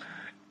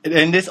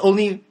 And there's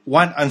only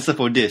one answer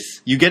for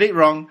this. You get it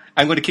wrong,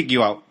 I'm going to kick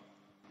you out.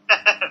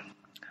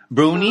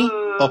 Brony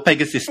or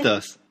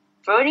Pegasisters?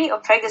 Brony or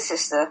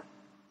Pegasister?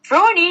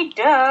 Brony,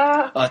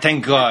 duh. Oh,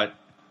 thank God.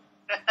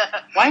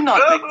 Why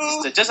not,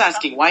 Pegasister? Just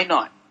asking, why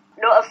not?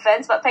 No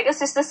offense, but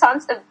Pegasister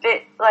sounds a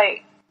bit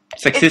like...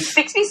 Sexist? It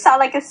makes me sound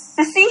like a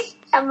sissy.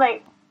 I'm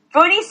like,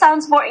 Brony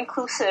sounds more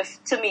inclusive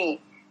to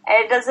me.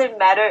 And it doesn't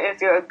matter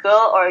if you're a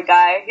girl or a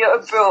guy, you're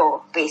a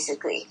bro,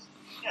 basically.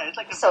 Yeah, it's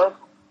like a So,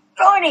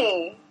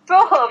 Brony,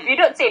 bro, you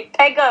don't say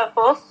Pega,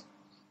 hoof.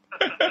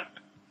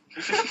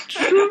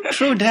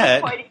 True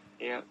that.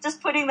 Yeah.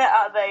 Just putting that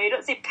out there. You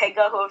don't say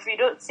Pega hoof, you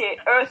don't say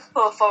Earth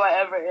hoof or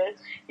whatever it is.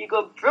 You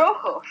go bro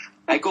hoof.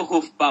 I go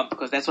hoof bump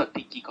because that's what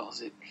Pinky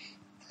calls it.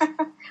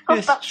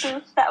 Hoof up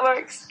too, that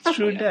works.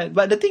 True that.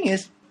 But the thing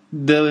is,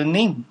 the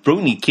name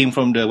Brony came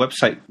from the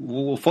website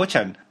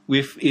 4chan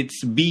with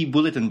its B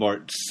bulletin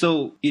board.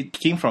 So it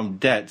came from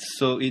that.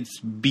 So it's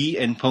B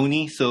and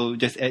pony. So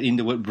just add in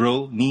the word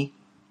bro, ni.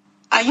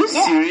 Are you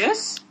Yeah.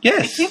 serious?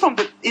 Yes. It came from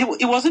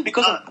it wasn't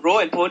because of bro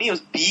and pony, it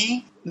was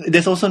B.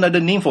 There's also another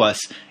name for us.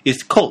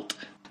 It's cult.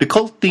 The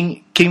cult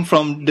thing came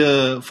from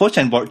the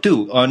 4chan board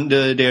too, on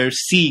their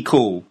C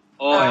co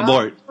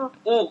board.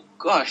 Oh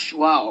gosh,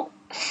 wow.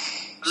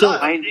 So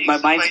My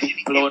mind's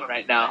being blown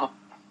right now.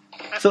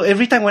 So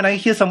every time when I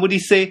hear somebody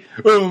say,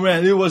 "Oh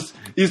man,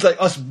 it's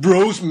like us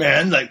bros,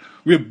 man, like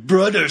we're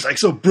brothers, like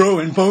so bro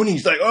and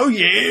ponies," like, "Oh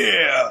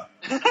yeah,"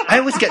 I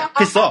always get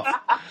pissed off.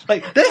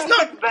 Like that's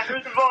not.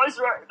 Better voice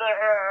right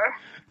there.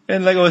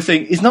 And like I was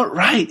saying, it's not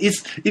right.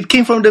 It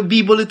came from the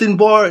B bulletin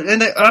board,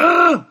 and like,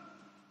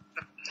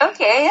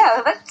 Okay,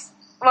 yeah, that's...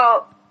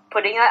 Well,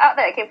 putting that out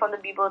there, it came from the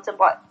B bulletin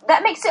board.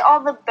 That makes it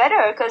all the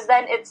better, because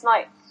then it's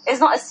not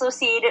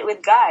associated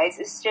with guys.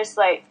 It's just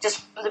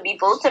from the B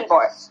bulletin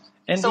board.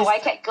 And So this- why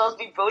can't girls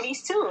be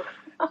bronies too?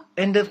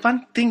 And the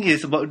fun thing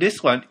is about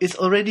this one, it's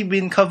already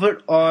been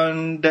covered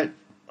on that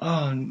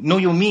Know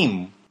Your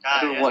Meme.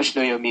 I don't watch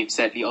Know Your Meme,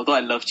 sadly. Although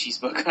I love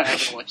Cheeseburger, I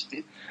haven't watched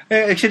it.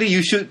 Actually,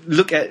 you should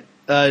look at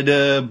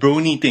the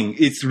brony thing.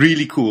 It's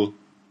really cool.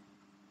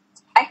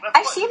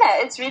 I've seen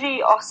it. It's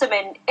really awesome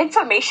and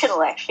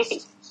informational,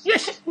 actually.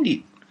 Yes,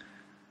 indeed.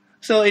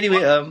 So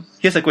anyway,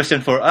 here's a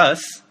question for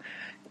us.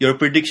 Your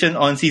prediction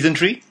on season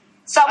 3?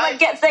 Someone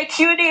gets their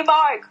cutie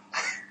mark.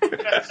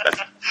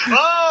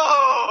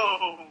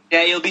 Oh!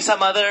 Yeah, it'll be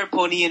some other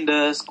pony in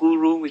the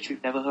schoolroom which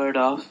we've never heard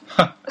of.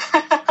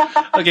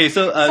 Okay,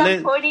 so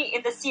Some pony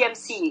in the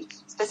CMC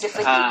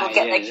specifically will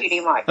get their yes.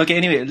 cutie mark. okay.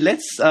 Anyway,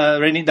 let's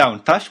write it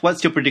down. Tash,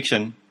 what's your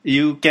prediction?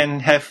 You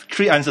can have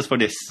 3 answers for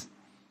this.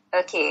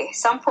 Okay,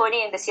 some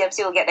pony in the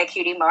CMC will get their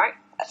cutie mark.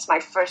 That's my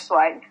first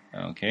one.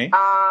 Okay.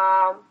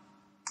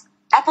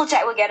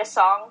 Applejack will get a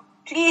song.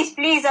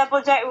 Please,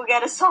 Applejack will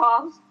get a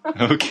song.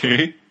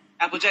 Okay.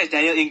 Applejack is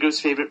Daniel Ingram's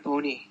favorite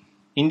pony.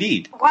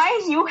 Indeed.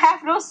 Why you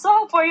have no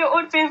song for your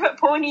own favorite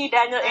pony,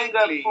 Daniel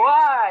Ingram? Exactly.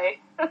 Why?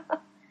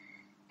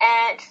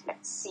 And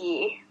let's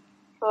see.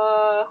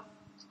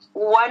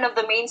 One of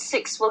the main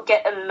 6 will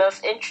get a love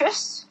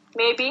interest,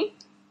 maybe.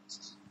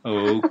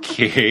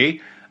 Okay.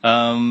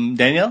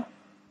 Daniel?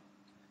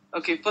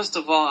 Okay, first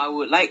of all, I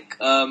would like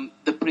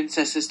the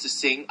princesses to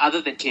sing,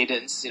 other than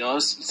Cadence,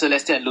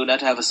 Celestia and Luna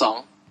to have a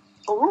song.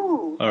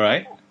 Ooh. All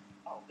right.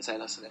 Because I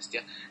love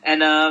Celestia.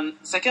 And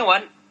second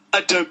one,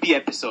 a derpy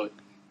episode.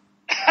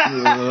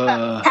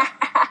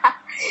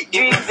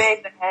 Dream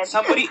big, man.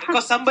 Somebody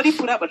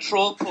put up a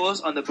troll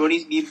post on the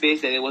Brony's meme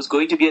page that it was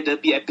going to be a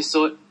derpy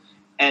episode,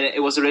 and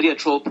it was already a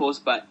troll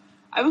post, but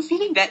I have a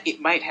feeling that it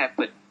might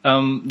happen.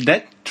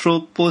 That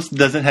troll post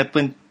doesn't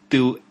happen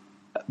to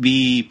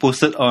be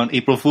posted on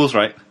April Fool's,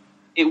 right?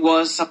 It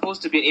was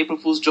supposed to be an April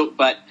Fool's joke,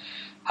 but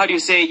how do you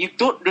say, you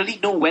don't really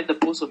know when the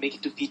post will make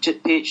it to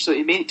featured page, so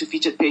it made it to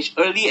featured page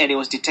early and it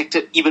was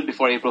detected even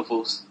before April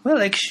Fool's.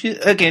 Well, actually,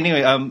 okay,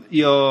 anyway,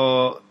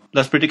 your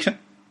last prediction?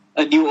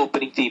 A new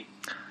opening theme.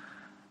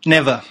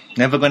 Never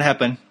gonna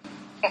happen.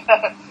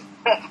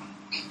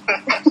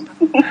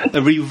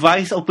 A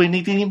revised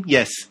opening theme?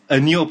 Yes. A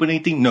new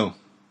opening theme? No.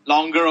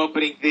 Longer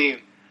opening theme.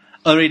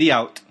 Already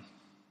out.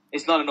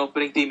 It's not an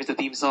opening theme, it's a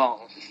theme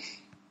song.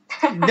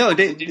 No,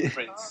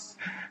 Difference.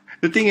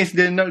 the thing is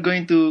they're not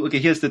going to... Okay,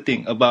 here's the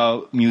thing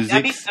about music.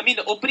 I mean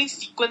the opening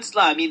sequence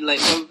lah. I mean, like,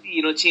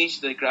 probably, change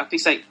the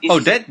graphics. Like,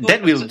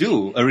 That will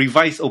do. A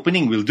revised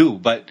opening will do,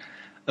 but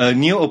a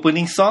new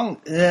opening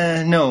song?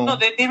 No. No,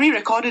 they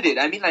re-recorded it.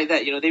 I mean, like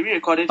that. They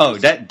re-recorded. Oh,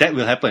 that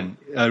will happen.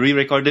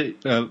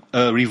 Re-recorded,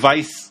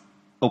 revised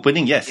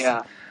opening, yes.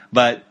 Yeah.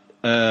 But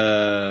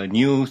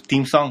new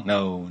theme song?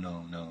 No.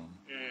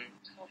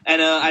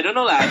 And I don't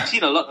know, like, I've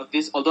seen a lot of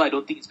this, although I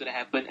don't think it's going to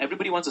happen.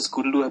 Everybody wants a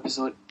Scootaloo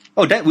episode.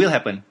 Oh, that will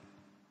happen.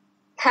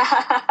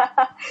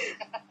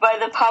 By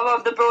the power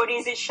of the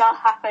Brodies, it shall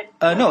happen.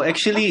 No,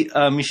 actually,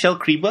 Michelle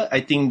Krieber,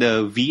 I think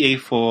the VA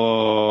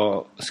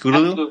for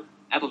Scootaloo.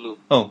 Apple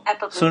Oh,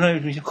 Apple so no,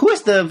 who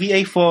is the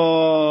VA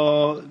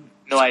for...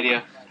 No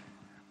idea.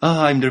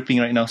 Oh, I'm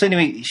derping right now. So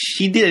anyway,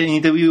 she did an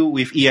interview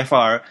with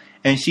EFR,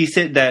 and she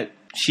said that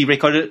she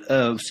recorded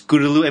a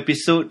Scootaloo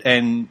episode,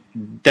 and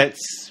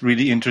that's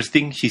really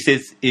interesting. She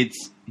says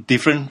it's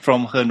different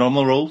from her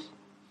normal roles.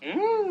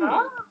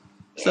 Oh,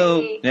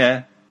 So, yay.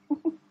 yeah.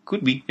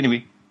 Could be.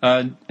 Anyway.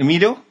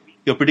 Emilio,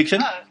 your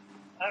prediction?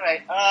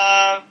 Alright.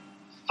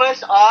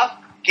 First off,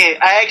 okay,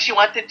 I actually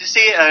wanted to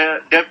say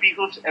Derpy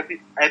Hoops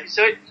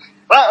episode.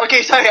 Well,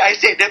 okay, sorry, I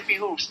said Derpy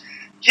Hoops.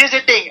 Here's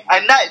the thing,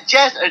 I'm not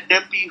just a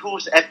Derpy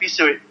Hoops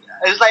episode.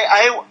 It's like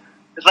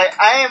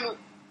I am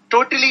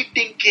totally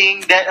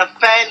thinking that a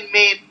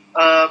fan-made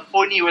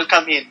pony will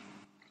come in.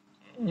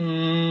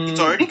 It's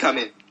already come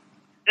in.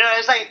 No,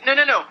 it's like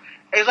no.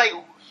 It's like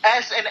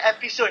as an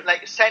episode,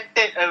 like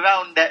centered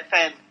around that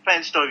fan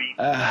story.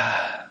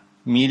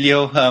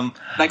 Emilio,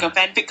 Like a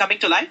fanfic coming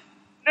to life?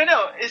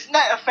 No, it's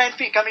not a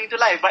fanfic coming to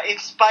life, but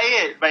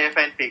inspired by a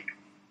fanfic.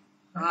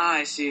 Ah,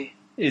 I see.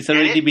 it's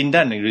already been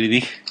done,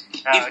 really.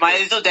 If my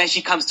little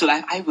Dashi comes to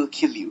life, I will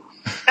kill you.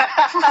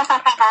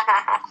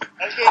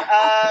 Okay.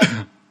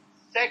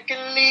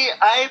 Secondly,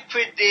 I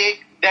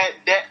predict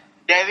that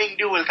Daring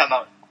Do will come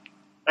out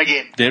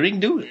again. Daring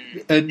Do?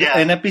 Yeah.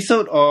 An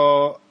episode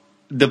or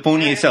the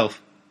pony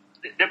itself?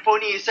 The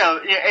pony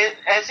itself,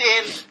 as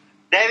in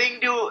Daring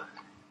Do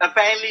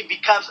apparently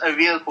becomes a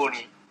real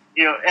pony.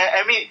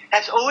 I mean,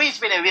 has always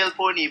been a real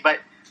pony, but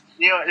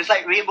it's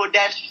like Rainbow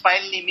Dash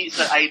finally meets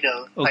her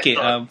idol. Okay,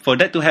 for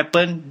that to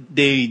happen,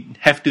 they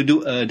have to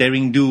do a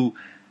Daring Do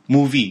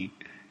movie.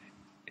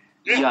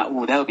 Yeah, that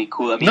would be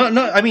cool. I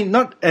mean,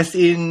 Not as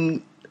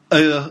in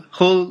a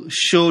whole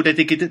show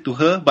dedicated to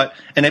her, but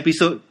an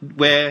episode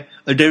where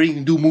a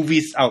Daring Do movie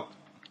is out,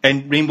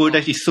 and Rainbow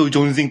Dash is so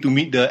jonesing to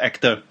meet the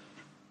actor.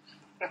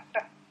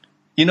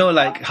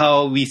 Like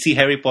how we see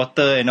Harry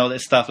Potter and all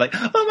that stuff. Like, oh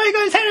my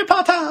God, it's Harry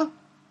Potter!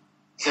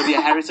 there'll be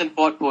a Harrison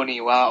Ford pony.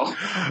 Wow.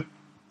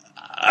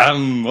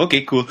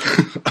 Okay, cool.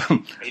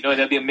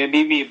 There'll be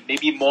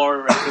maybe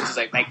more references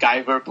like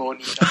MacGyver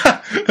pony.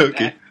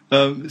 Okay.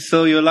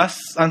 So your last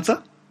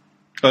answer?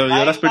 Or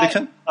your last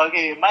prediction?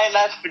 Okay, my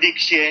last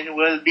prediction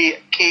will be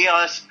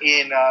chaos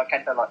in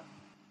Canterlot.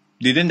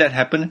 Didn't that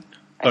happen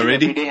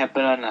already? Every day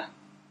happen on lah.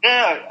 No,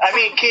 I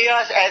mean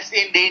chaos as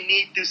in they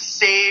need to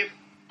save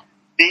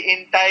the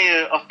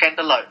entire of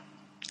Canterlot.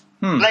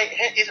 Like,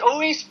 it's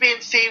always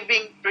been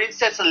saving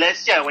Princess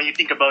Celestia when you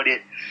think about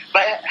it.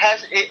 But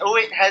has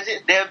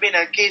there been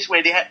a case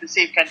where they had to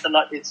save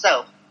Canterlot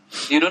itself?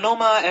 You don't know,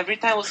 ma. Every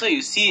time also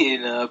you see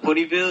in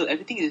Ponyville,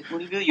 everything is in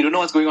Ponyville. You don't know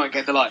what's going on in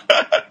Canterlot.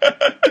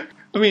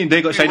 I mean,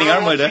 they got shining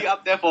armor there.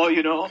 Up there for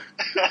Yeah,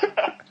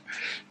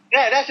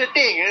 that's the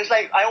thing. It's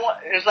like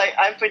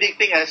I'm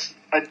predicting an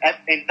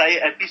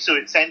entire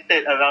episode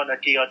centered around a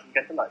chaos in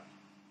Canterlot.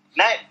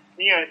 Not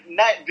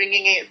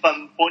bringing it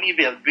from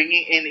Ponyville,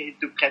 bringing it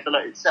into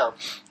Canterlot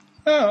itself.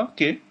 Oh,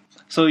 okay.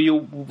 So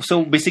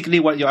basically,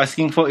 what you're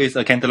asking for is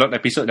a Canterlot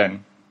episode,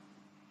 then?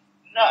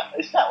 No,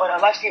 it's not what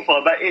I'm asking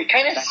for, but it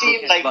kind of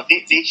seems like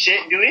they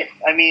should do it.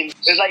 I mean,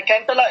 it's like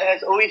Canterlot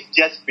has always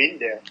just been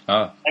there.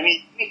 Ah. I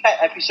mean, we've had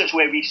episodes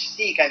where we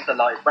see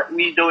Canterlot, but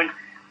we don't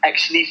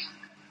actually,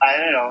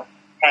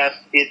 have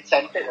it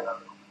centered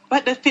around it.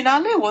 But the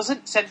finale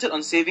wasn't centered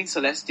on saving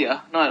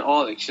Celestia. Not at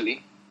all,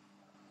 actually.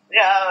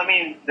 Yeah, I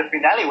mean, the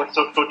finale was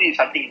totally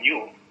something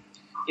new.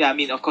 Yeah, I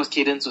mean, of course,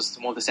 Cadence was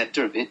more the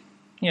center of it.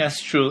 Yeah,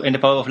 it's true. And the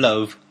power of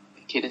love.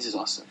 Cadence is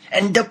awesome.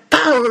 And the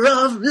power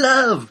of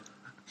love!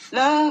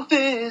 Love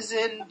is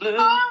in blue.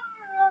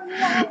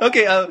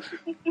 Okay,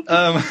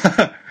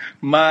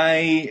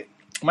 my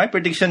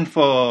prediction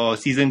for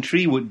season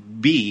 3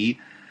 would be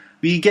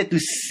we get to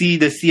see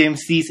the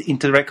CMCs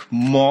interact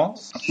more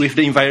with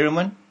the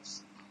environment.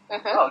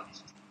 Oh,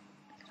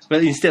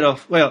 Well,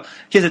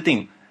 here's the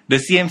thing. The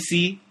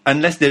CMC,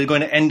 unless they're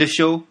going to end the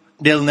show,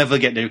 they'll never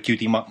get their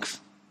cutie marks.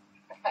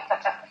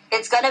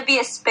 It's gonna be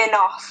a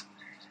spin-off.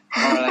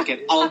 Or like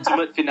an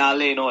ultimate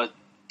finale, a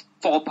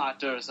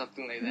 4-parter or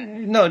something like that.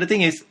 No, the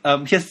thing is,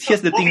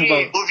 here's the thing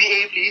about...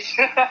 OVA, please.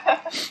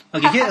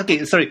 Okay,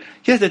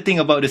 here's the thing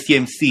about the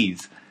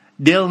CMCs.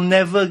 They'll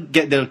never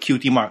get their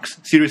cutie marks.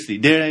 Seriously,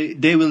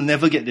 they will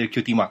never get their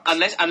cutie marks.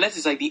 Unless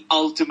it's like the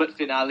ultimate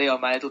finale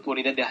of My Little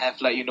Pony, then they'll have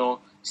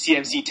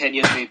CMC 10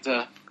 years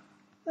later.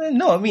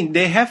 No, I mean,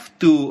 they have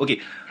to... Okay,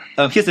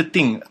 here's the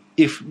thing.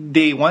 If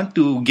they want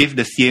to give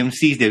the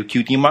CMCs their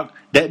cutie mark,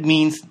 that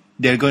means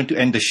they're going to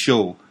end the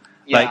show.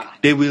 Yeah.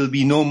 Like, there will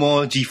be no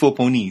more G4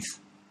 ponies.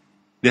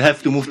 They'll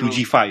have to move to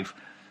G5.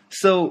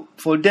 So,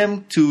 for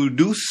them to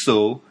do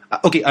so...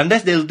 Okay,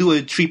 unless they'll do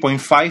a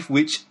 3.5,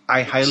 which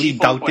I highly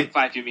doubt it.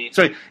 4.5, you mean?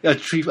 Sorry, a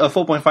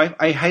 4.5,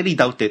 I highly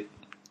doubt it.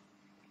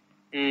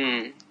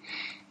 I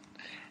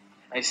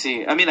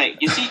see. I mean,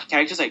 you see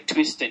characters like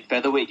Twist and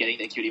Featherweight getting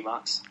their cutie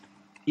marks.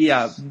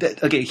 Yeah,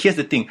 okay, here's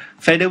the thing.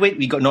 Featherweight,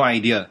 we got no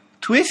idea.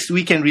 Twist,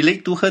 we can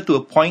relate to her to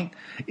a point.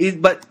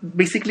 But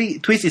basically,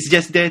 Twist is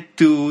just there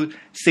to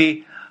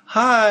say,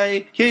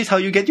 hi, here's how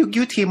you get your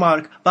cutie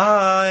mark.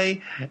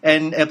 Bye.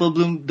 And Apple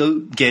Bloom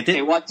don't get it.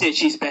 Hey, watch it.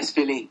 She's best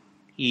filly.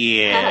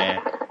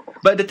 Yeah.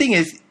 But the thing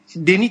is,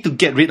 they need to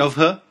get rid of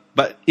her,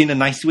 but in a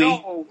nice way.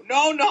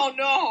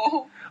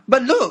 No.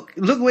 But look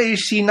where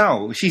is she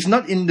now? She's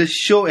not in the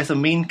show as a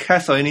main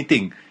cast or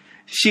anything.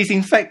 She's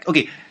in fact,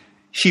 okay,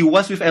 she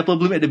was with Apple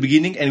Bloom at the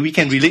beginning, and we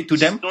can relate to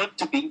them. She's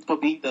known for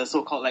being the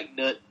so-called like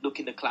nerd look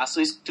in the class,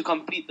 so it's to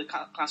complete the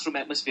classroom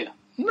atmosphere.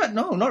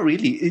 No, not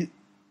really.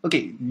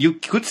 Okay, you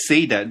could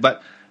say that,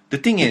 but the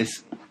thing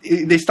is,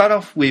 they start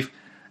off with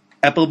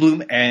Apple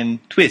Bloom and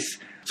Twist,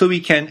 so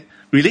we can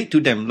relate to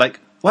them. Like,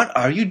 what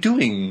are you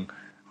doing?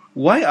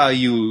 What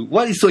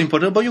is so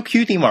important about your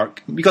cutie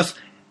mark? Because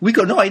we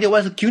got no idea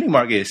what a cutie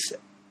mark is.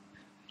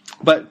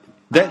 But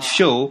that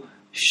show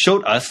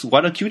showed us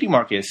what a cutie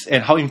mark is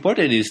and how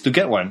important it is to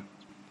get one.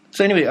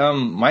 So anyway,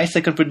 my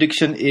second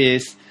prediction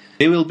is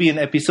there will be an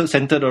episode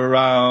centered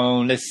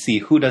around, let's see,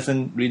 who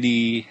doesn't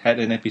really had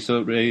an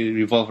episode really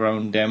revolve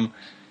around them?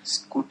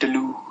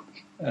 Scootaloo.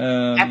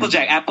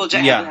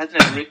 Applejack yeah. has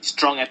a really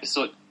strong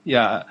episode.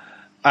 Yeah,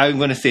 I'm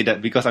going to say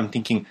that because I'm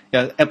thinking,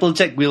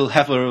 Applejack will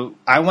have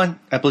I want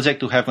Applejack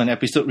to have an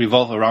episode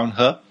revolve around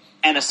her.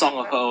 And a song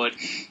of her own.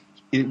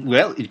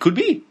 It could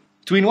be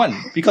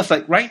 2-in-1 because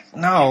like right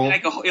now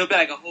It'll be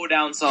like a hold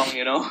down song,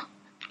 you know.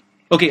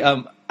 Okay,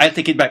 I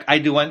take it back. I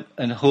do want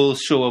a whole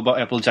show about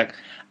Applejack.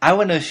 I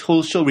want a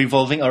whole show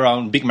revolving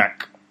around Big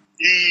Mac.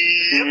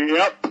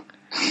 Yep.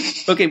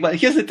 Okay, but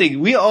here's the thing.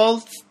 We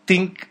all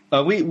think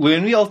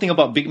when we all think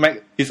about Big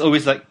Mac, it's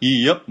always like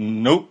yep,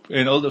 nope,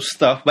 and all those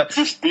stuff. But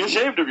Just be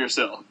ashamed of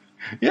yourself.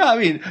 yeah, I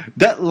mean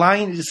that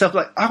line itself.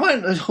 Like I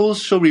want a whole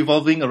show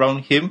revolving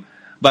around him,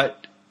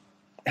 but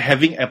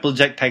having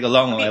Applejack tag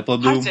along or Apple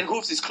Bloom. Hearts and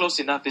Hooves is close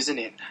enough, isn't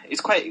it?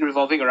 It's quite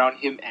revolving around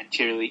him and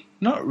Cheerilee.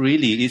 Not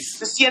really. It's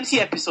The CMC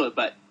episode,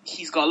 but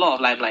he's got a lot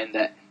of limelight in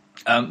that.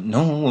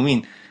 no. I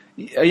mean,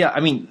 yeah.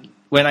 I mean,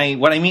 what I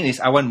mean is,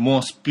 I want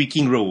more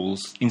speaking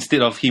roles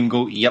instead of him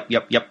go yep.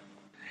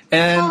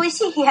 And Well, we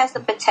see he has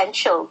the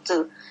potential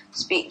to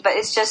speak, but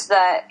it's just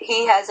that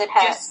he hasn't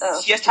had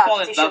a he has to chance fall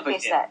in love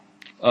showcase again.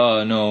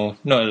 that. No,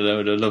 not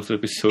the love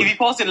episode. If he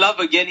falls in love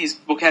again, his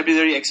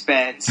vocabulary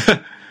expands.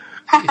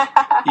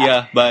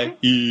 Yeah, by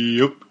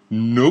yep,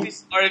 nope.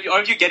 or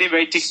if you get him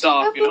very ticked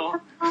off, you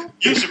know.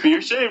 You should be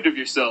ashamed of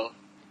yourself.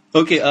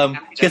 Okay,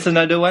 here's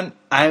another one.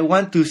 I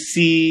want to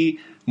see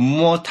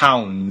more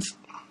towns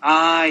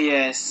Ah,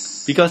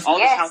 yes. because All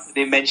Yes. the towns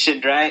they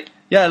mentioned, right?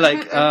 yeah,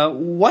 like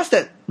what's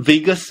that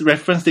Vegas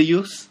reference they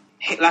use?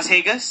 Las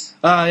Vegas?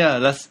 Yeah,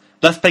 Las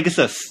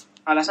Pegasus.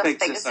 Las Las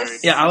Vegas, Pegasus. sorry.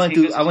 Yeah, Las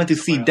Vegas I want to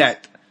is see somewhere else.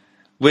 that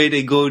where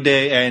they go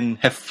there and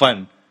have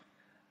fun.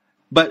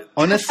 But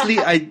honestly,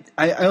 I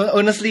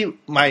honestly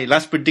my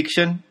last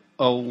prediction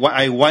or what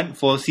I want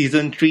for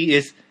season 3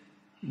 is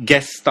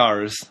guest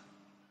stars.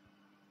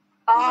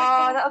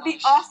 Oh, that would be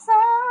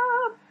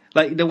awesome!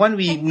 Like the one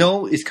we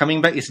know is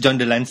coming back is John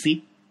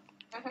Delancey.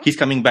 He's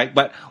coming back,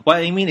 but what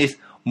I mean is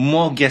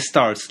more guest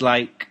stars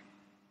like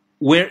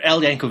Weird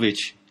Al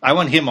Yankovic. I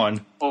want him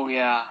on. Oh,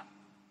 yeah.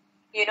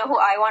 You know who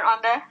I want on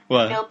there?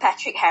 What? Neil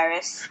Patrick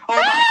Harris. Oh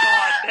my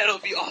god, that'll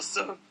be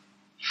awesome.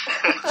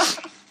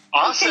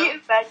 Awesome. Can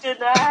you imagine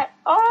that?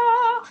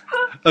 Oh!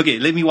 Okay,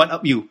 let me one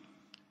up you.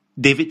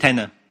 David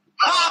Tennant.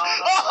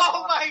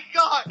 Oh my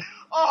god!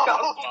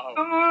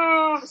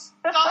 Oh,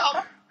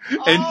 stop!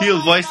 And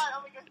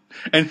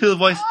he'll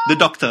voice the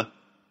Doctor.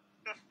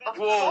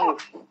 Whoa.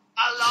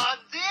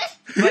 Alonzi?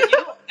 But you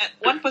know,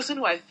 one person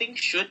who I think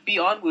should be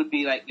on would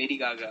be like Lady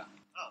Gaga.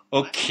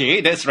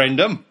 Okay, that's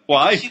random.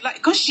 Why?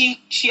 Because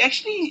she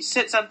actually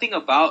said something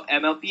about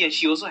MLP and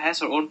she also has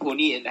her own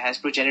pony in the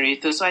Hasbro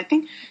generator, so I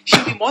think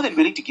she'll be more than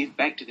willing to give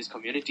back to this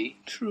community.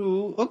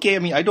 True. Okay, I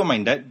mean, I don't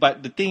mind that.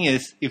 But the thing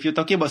is, if you're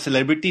talking about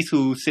celebrities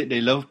who said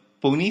they love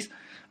ponies,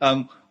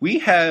 we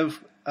have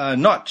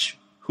Notch,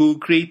 who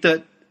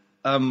created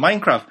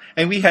Minecraft.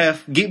 And we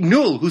have Gabe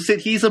Newell, who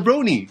said he's a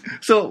brony.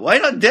 So why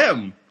not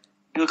them?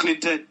 Bill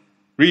Clinton.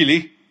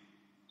 Really?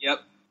 Yep.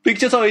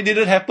 Pictures how it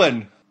didn't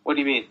happen. What do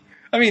you mean?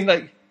 I mean,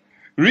 like,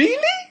 really?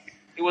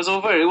 It was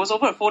over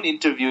a phone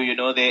interview, you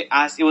know. It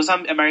was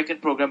some American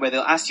program where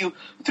they'll ask you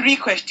 3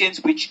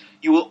 questions which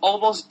you will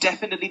almost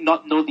definitely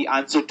not know the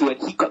answer to,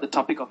 and he got the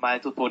topic of My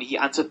Little Pony. He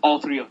answered all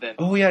 3 of them.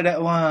 Oh, yeah,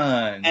 that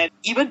one. And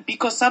even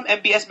because some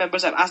MBS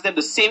members have asked them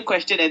the same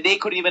question and they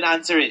couldn't even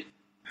answer it.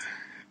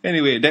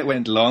 Anyway, that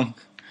went long.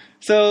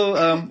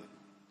 So,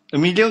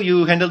 Emilio,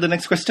 you handle the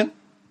next question?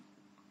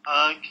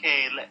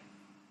 Okay,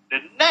 the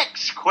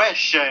next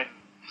question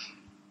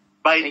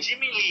by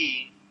Jimmy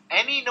Lee.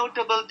 Any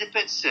notable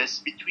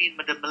differences between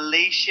the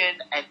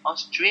Malaysian and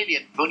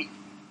Australian brony?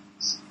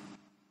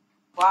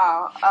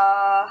 Wow.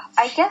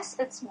 I guess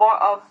it's more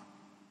of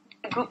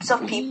groups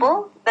of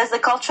people. There's the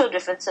cultural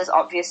differences,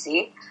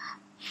 obviously.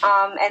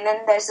 And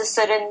then there's the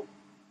certain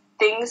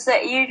things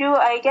that you do,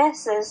 I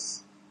guess,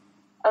 is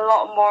a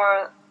lot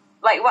more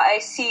like what I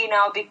see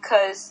now,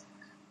 because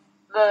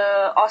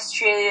the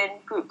Australian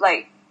group,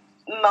 like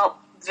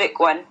Vic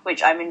one,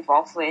 which I'm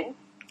involved in,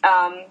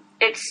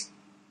 it's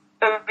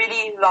a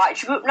really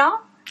large group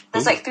now.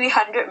 There's like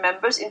 300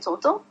 members in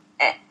total.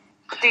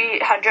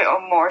 300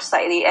 or more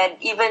slightly. And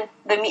even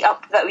the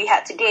meetup that we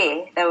had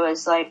today, there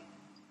was like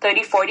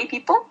 30, 40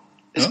 people.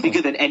 It's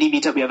bigger than any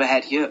meetup we ever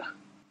had here.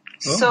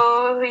 Oh.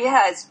 So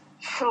yeah, it's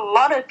a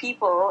lot of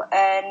people,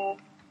 and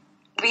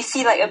we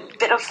see like a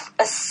bit of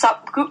a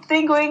subgroup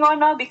thing going on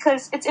now,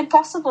 because it's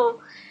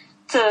impossible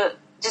to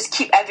just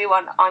keep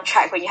everyone on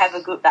track when you have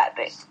a group that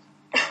big.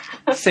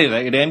 Say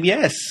like the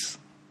MBS.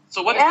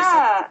 So what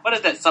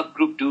does that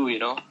subgroup do, you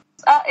know?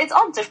 It's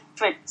all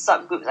different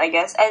subgroups, I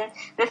guess. And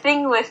the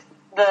thing with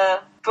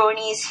the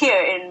bronies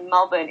here in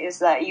Melbourne is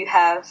that you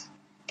have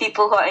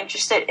people who are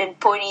interested in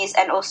ponies,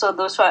 and also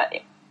those who are,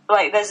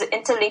 like, there's an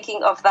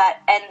interlinking of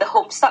that and the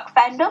Homestuck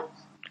fandom.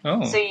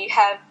 Oh. So you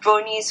have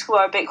bronies who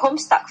are big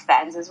Homestuck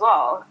fans as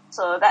well.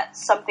 So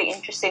that's something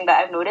interesting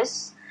that I've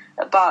noticed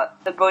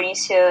about the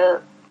bronies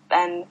here,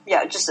 and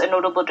yeah, just a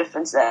notable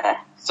difference there.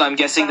 So I'm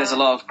guessing there's a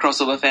lot of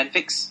crossover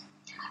fanfics?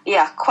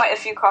 Yeah, quite a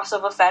few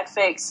crossover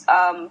fanfics.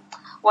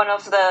 One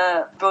of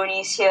the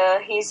bronies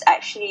here, he's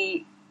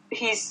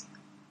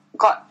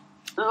got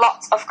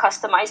lots of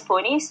customized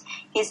ponies.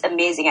 He's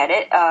amazing at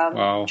it.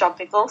 Wow. John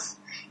Pickles.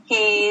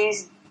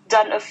 He's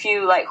done a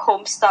few like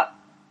Homestuck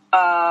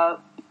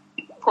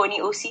pony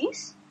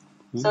OCs.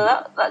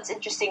 So that's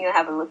interesting to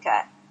have a look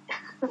at.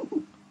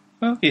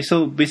 Okay,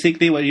 so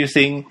basically what you're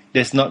saying,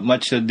 there's not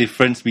much a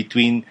difference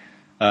between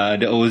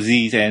the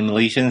Aussies and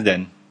Malaysians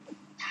then?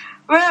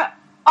 We're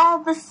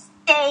all the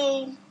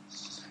same.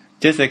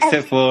 Just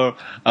except for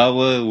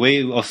our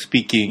way of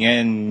speaking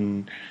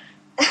and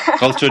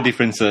cultural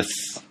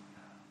differences.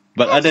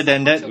 But Yes. other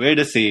than that, we're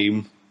the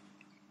same.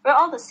 We're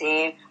all the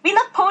same. We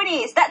love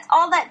ponies. That's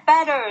all that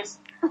matters.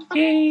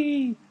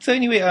 Yay! So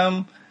anyway,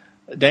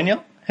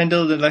 Daniel,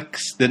 handle the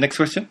next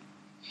question.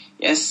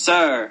 Yes,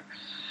 sir.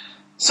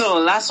 So,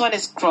 last one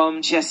is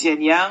from Chia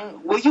Xian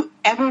Yang. Will you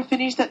ever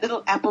finish that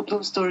little apple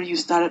bloom story you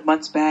started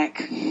months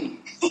back?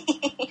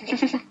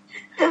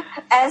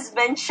 As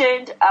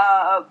mentioned,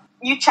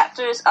 new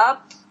chapter is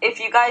up. If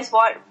you guys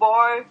want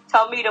more,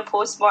 tell me to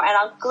post more, and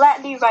I'll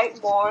gladly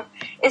write more.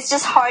 It's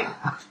just hard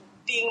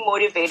being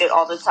motivated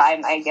all the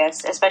time, I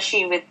guess,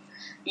 especially with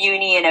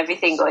uni and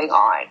everything going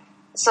on.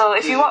 So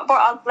if you want more,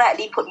 I'll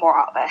gladly put more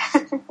out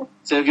there.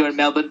 So, if you're in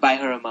Melbourne, buy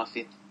her a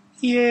muffin.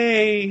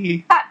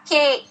 Yay!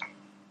 Cupcake!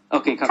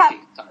 Okay,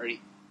 cupcake.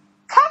 Sorry.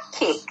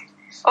 Cupcake!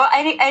 Or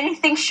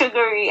anything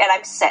sugary, and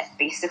I'm set,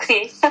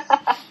 basically.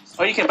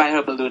 Or you can buy her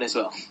a balloon as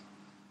well.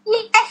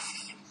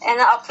 Yes! And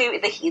then I'll play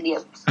with the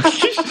helium.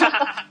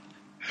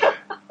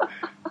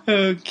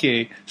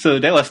 Okay, so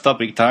that was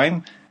topic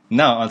time.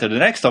 Now on to the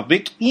next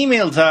topic,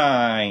 email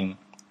time.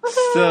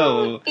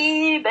 So,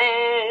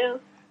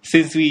 Email.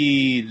 since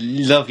we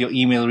love your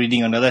email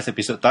reading on the last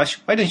episode, Tash,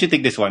 why don't you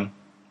take this one?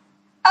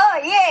 Oh,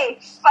 yay!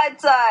 Fun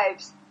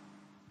times!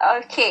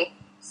 Okay,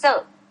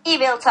 so,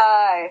 email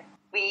time.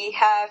 We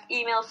have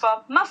email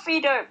from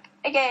Muffy Derp.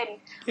 Again,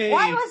 Yay.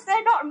 why was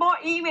there not more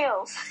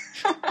emails?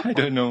 I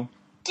don't know.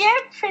 Dear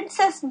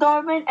Princess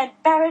Norman and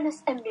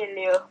Baroness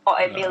Emilio, or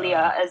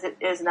Emilia as it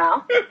is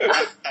now.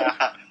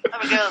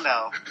 I'm a girl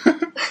now.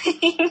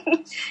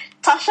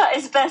 Tasha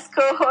is best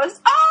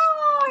co-host.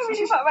 Oh, I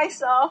really got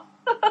myself.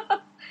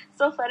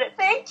 So funny.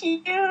 Thank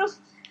you.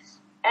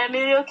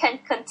 Emilio can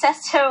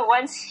contest her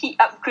once he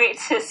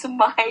upgrades his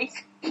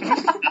mic.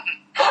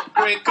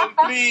 Great,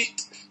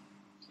 complete.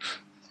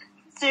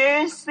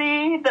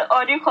 Seriously, the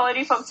audio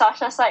quality from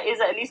Tasha's side is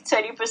at least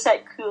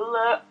 20%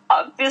 cooler,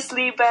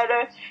 obviously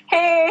better.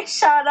 Hey,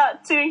 shout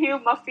out to you,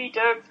 Muffy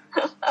Derp.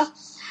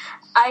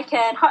 I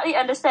can hardly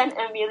understand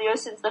Emilio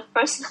since the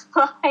first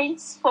line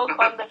spoke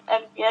on the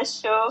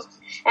MBS show.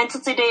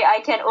 Until today,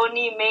 I can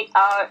only make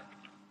out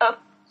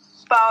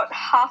about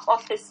half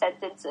of his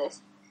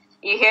sentences.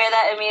 You hear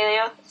that,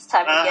 Emilio? It's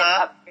time to get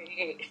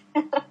upgrade.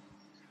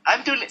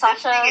 I'm too. The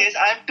thing is,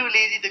 I'm too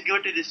lazy to go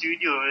to the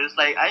studio. It's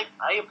like I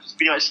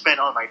pretty much spend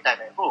all my time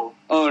at home.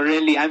 Oh,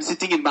 really? I'm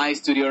sitting in my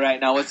studio right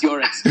now. What's your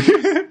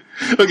experience?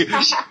 Okay,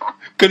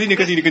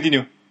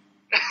 continue.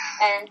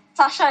 And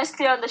Tasha is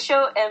clear on the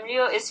show.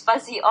 Emilio is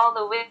fuzzy all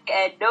the way,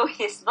 and no,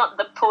 he's not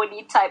the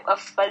pony type of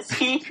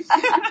fuzzy.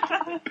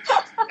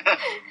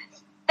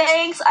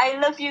 Thanks, I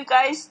love you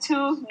guys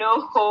too.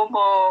 No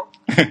homo.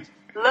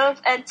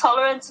 Love and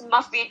tolerance,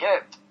 Muffy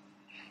Derp.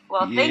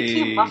 Well, thank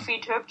you, Yay.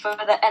 Muffy Derp, for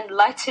the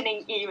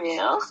enlightening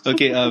email.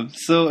 Okay,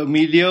 so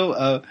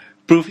Emilio,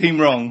 prove him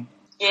wrong.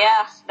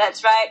 Yeah,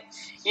 that's right.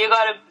 You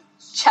gotta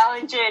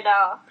challenge it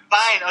now.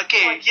 Fine,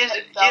 okay.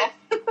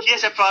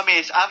 Here's a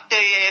promise. After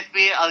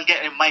AFP, I'll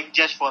get a mic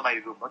just for my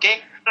room. Okay?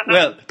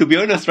 Well, to be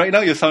honest, right now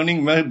you're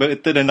sounding much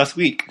better than last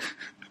week.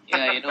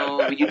 Yeah, you know,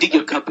 when you dig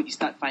your cupboard, you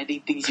start finding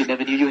things you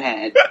never knew you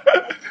had.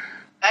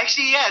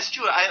 Actually, yeah, it's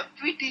true. I'm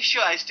pretty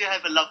sure I still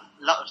have a lot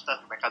of stuff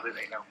in my cupboard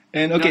right now.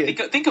 And You know, okay,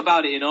 think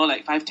about it, you know,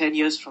 like 5-10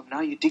 years from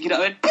now, you dig it up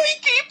and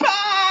Pinkie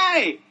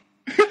Pie!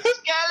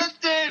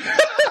 Skeleton!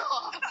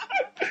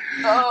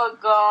 Oh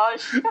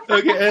gosh.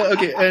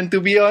 okay, and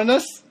to be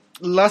honest,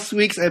 last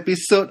week's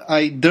episode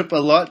I derped a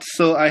lot,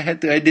 so I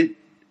had to edit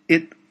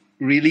it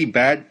really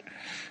bad.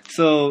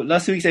 So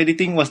last week's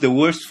editing was the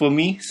worst for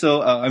me,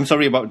 so I'm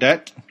sorry about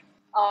that.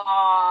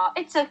 Aw,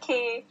 it's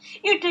okay.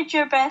 You did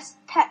your best.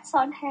 Pats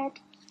on head.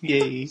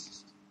 Yay.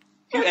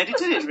 You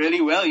edited it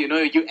really well, you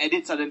know, you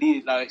edit suddenly,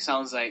 it like,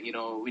 sounds like, you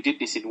know, we did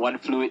this in one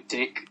fluid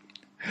take.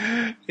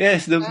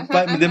 Yes,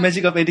 the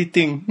magic of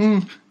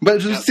editing.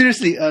 But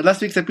seriously,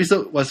 last week's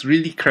episode was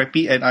really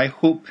crappy, and I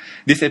hope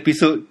this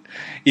episode,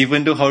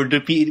 even though how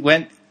derpy it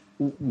went,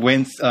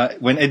 when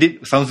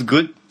edit sounds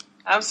good.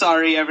 I'm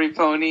sorry, every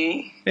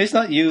pony. It's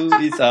not you,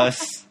 it's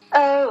us.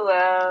 Oh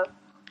well.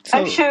 So,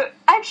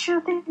 I'm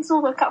sure things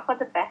will work out for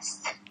the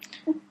best.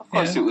 Of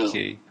course it will.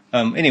 Okay.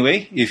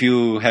 Anyway, if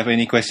you have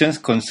any questions,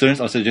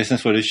 concerns, or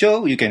suggestions for the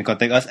show, you can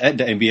contact us at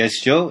the MBS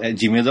Show at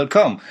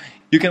gmail.com.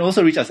 You can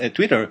also reach us at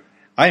Twitter.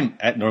 I'm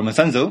at Norman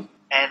Sanzo.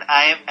 And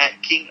I am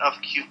at King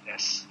of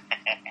Cuteness.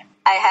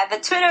 I have a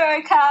Twitter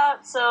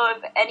account, so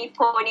if any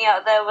pony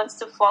out there wants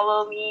to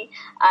follow me,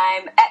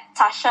 I'm at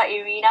Tasha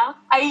Irina.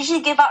 I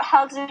usually give out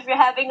hugs if you're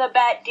having a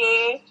bad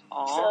day.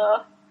 Aww.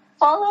 So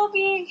follow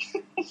me.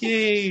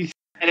 Yay!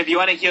 And if you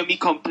want to hear me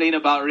complain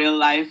about real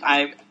life,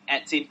 I'm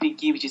at Saint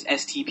Pinky, which is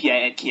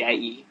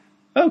STPINKIE.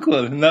 Oh,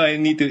 cool. Now I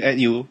need to add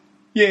you.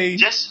 Yay!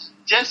 Just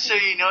so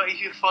you know, if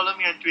you follow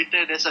me on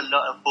Twitter, there's a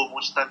lot of homo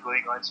stuff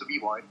going on, so be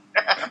warned.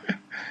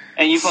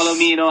 And you follow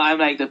me, I'm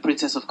like the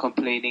princess of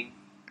complaining.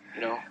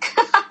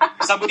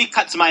 If somebody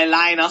cuts my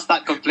line, I'll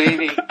start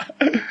complaining.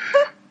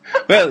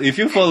 Well, if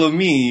you follow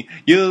me,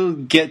 you'll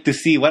get to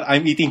see what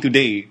I'm eating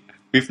today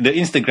with the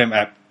Instagram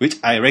app, which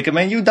I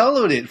recommend you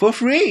download it for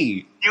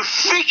free. You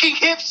freaking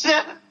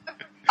hipster!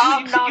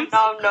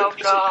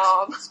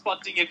 No.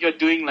 Spotting if you're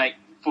doing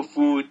for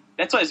food.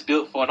 That's what it's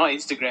built for, not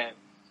Instagram.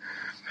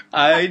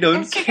 I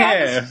don't Instagram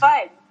care. is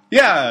fun.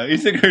 Yeah,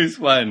 Instagram is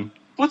fun.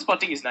 Food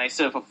spotting is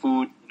nicer for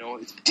food,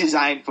 it's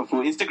designed for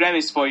food. Instagram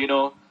is for,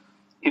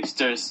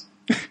 hipsters.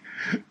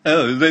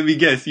 Oh, let me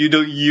guess, you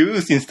don't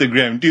use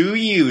Instagram, do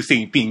you,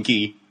 Saint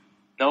Pinky?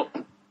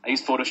 Nope. I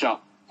use Photoshop.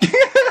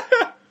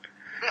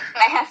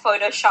 I have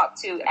Photoshop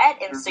too, and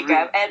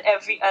Instagram, and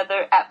every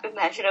other app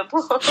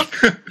imaginable,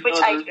 which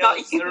I do not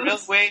use. The real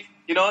way,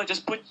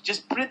 just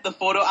print the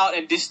photo out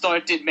and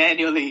distort it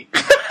manually.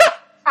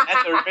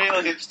 That's a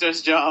real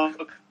hipster's job.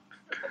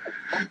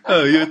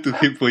 Oh, you're too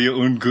hip for your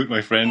own good,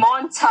 my friend.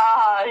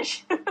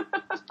 Montage.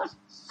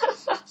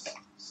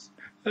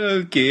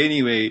 Okay,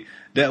 anyway,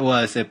 that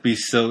was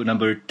episode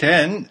number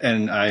 10,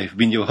 and I've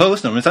been your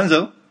host, Norman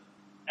Sanzo.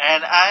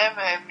 And I am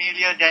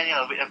Emilio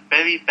Daniel with a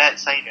very bad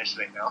sinus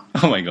right now.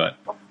 Oh my god.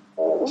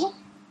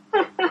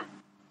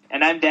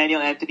 And I'm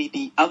Daniel Anthony,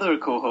 the other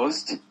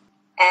co-host.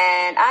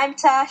 And I'm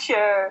Tash,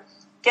 your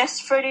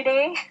guest for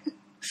today.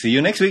 See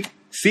you next week.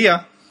 See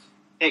ya.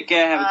 Take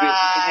care, have a great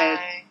week ahead.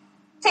 Bye.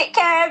 Take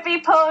care,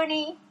 every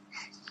pony.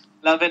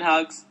 Love and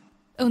hugs.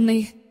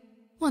 Only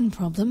one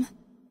problem.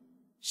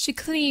 She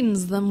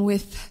cleans them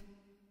with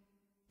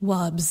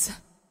wubs.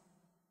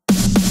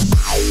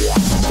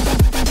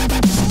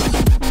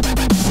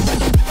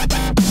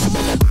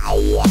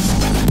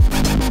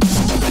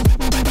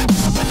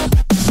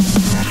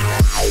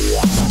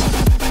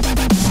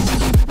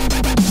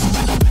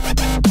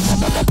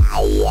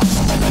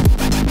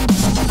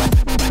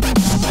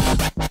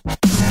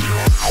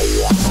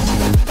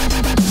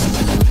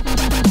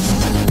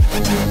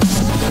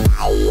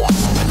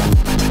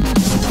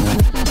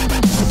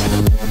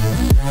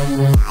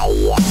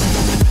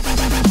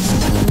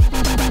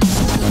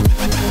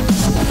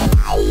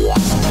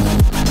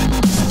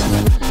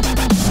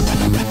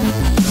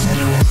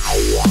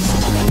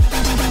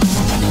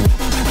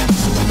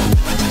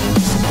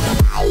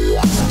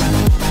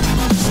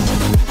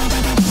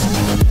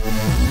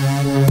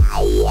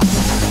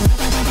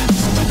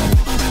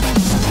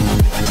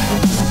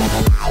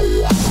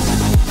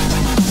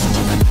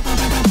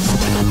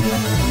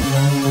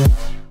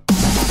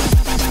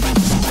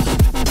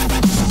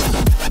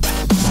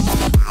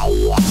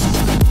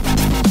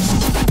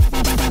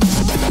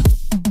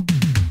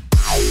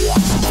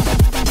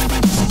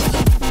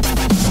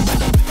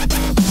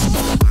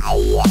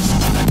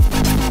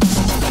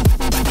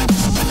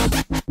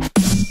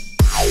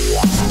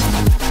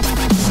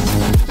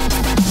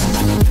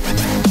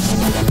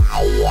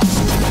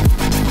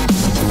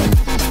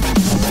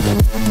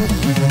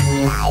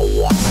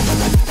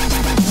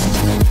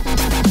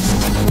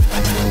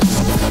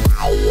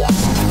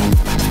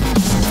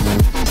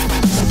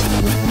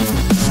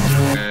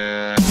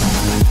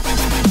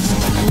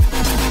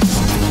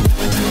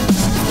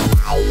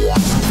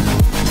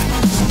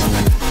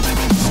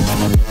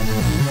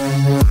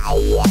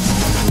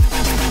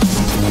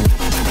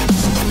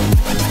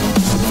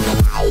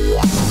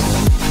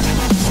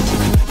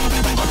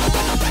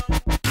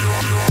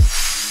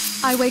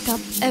 I wake up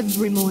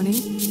every morning.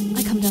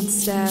 I come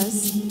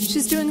downstairs.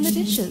 She's doing the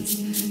dishes.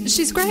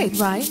 She's great,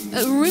 right?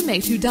 A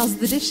roommate who does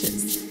the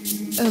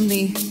dishes.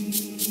 Only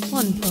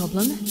one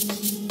problem.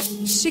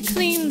 She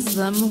cleans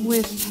them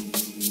with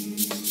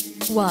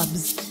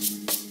wubs.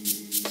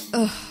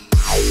 Ugh.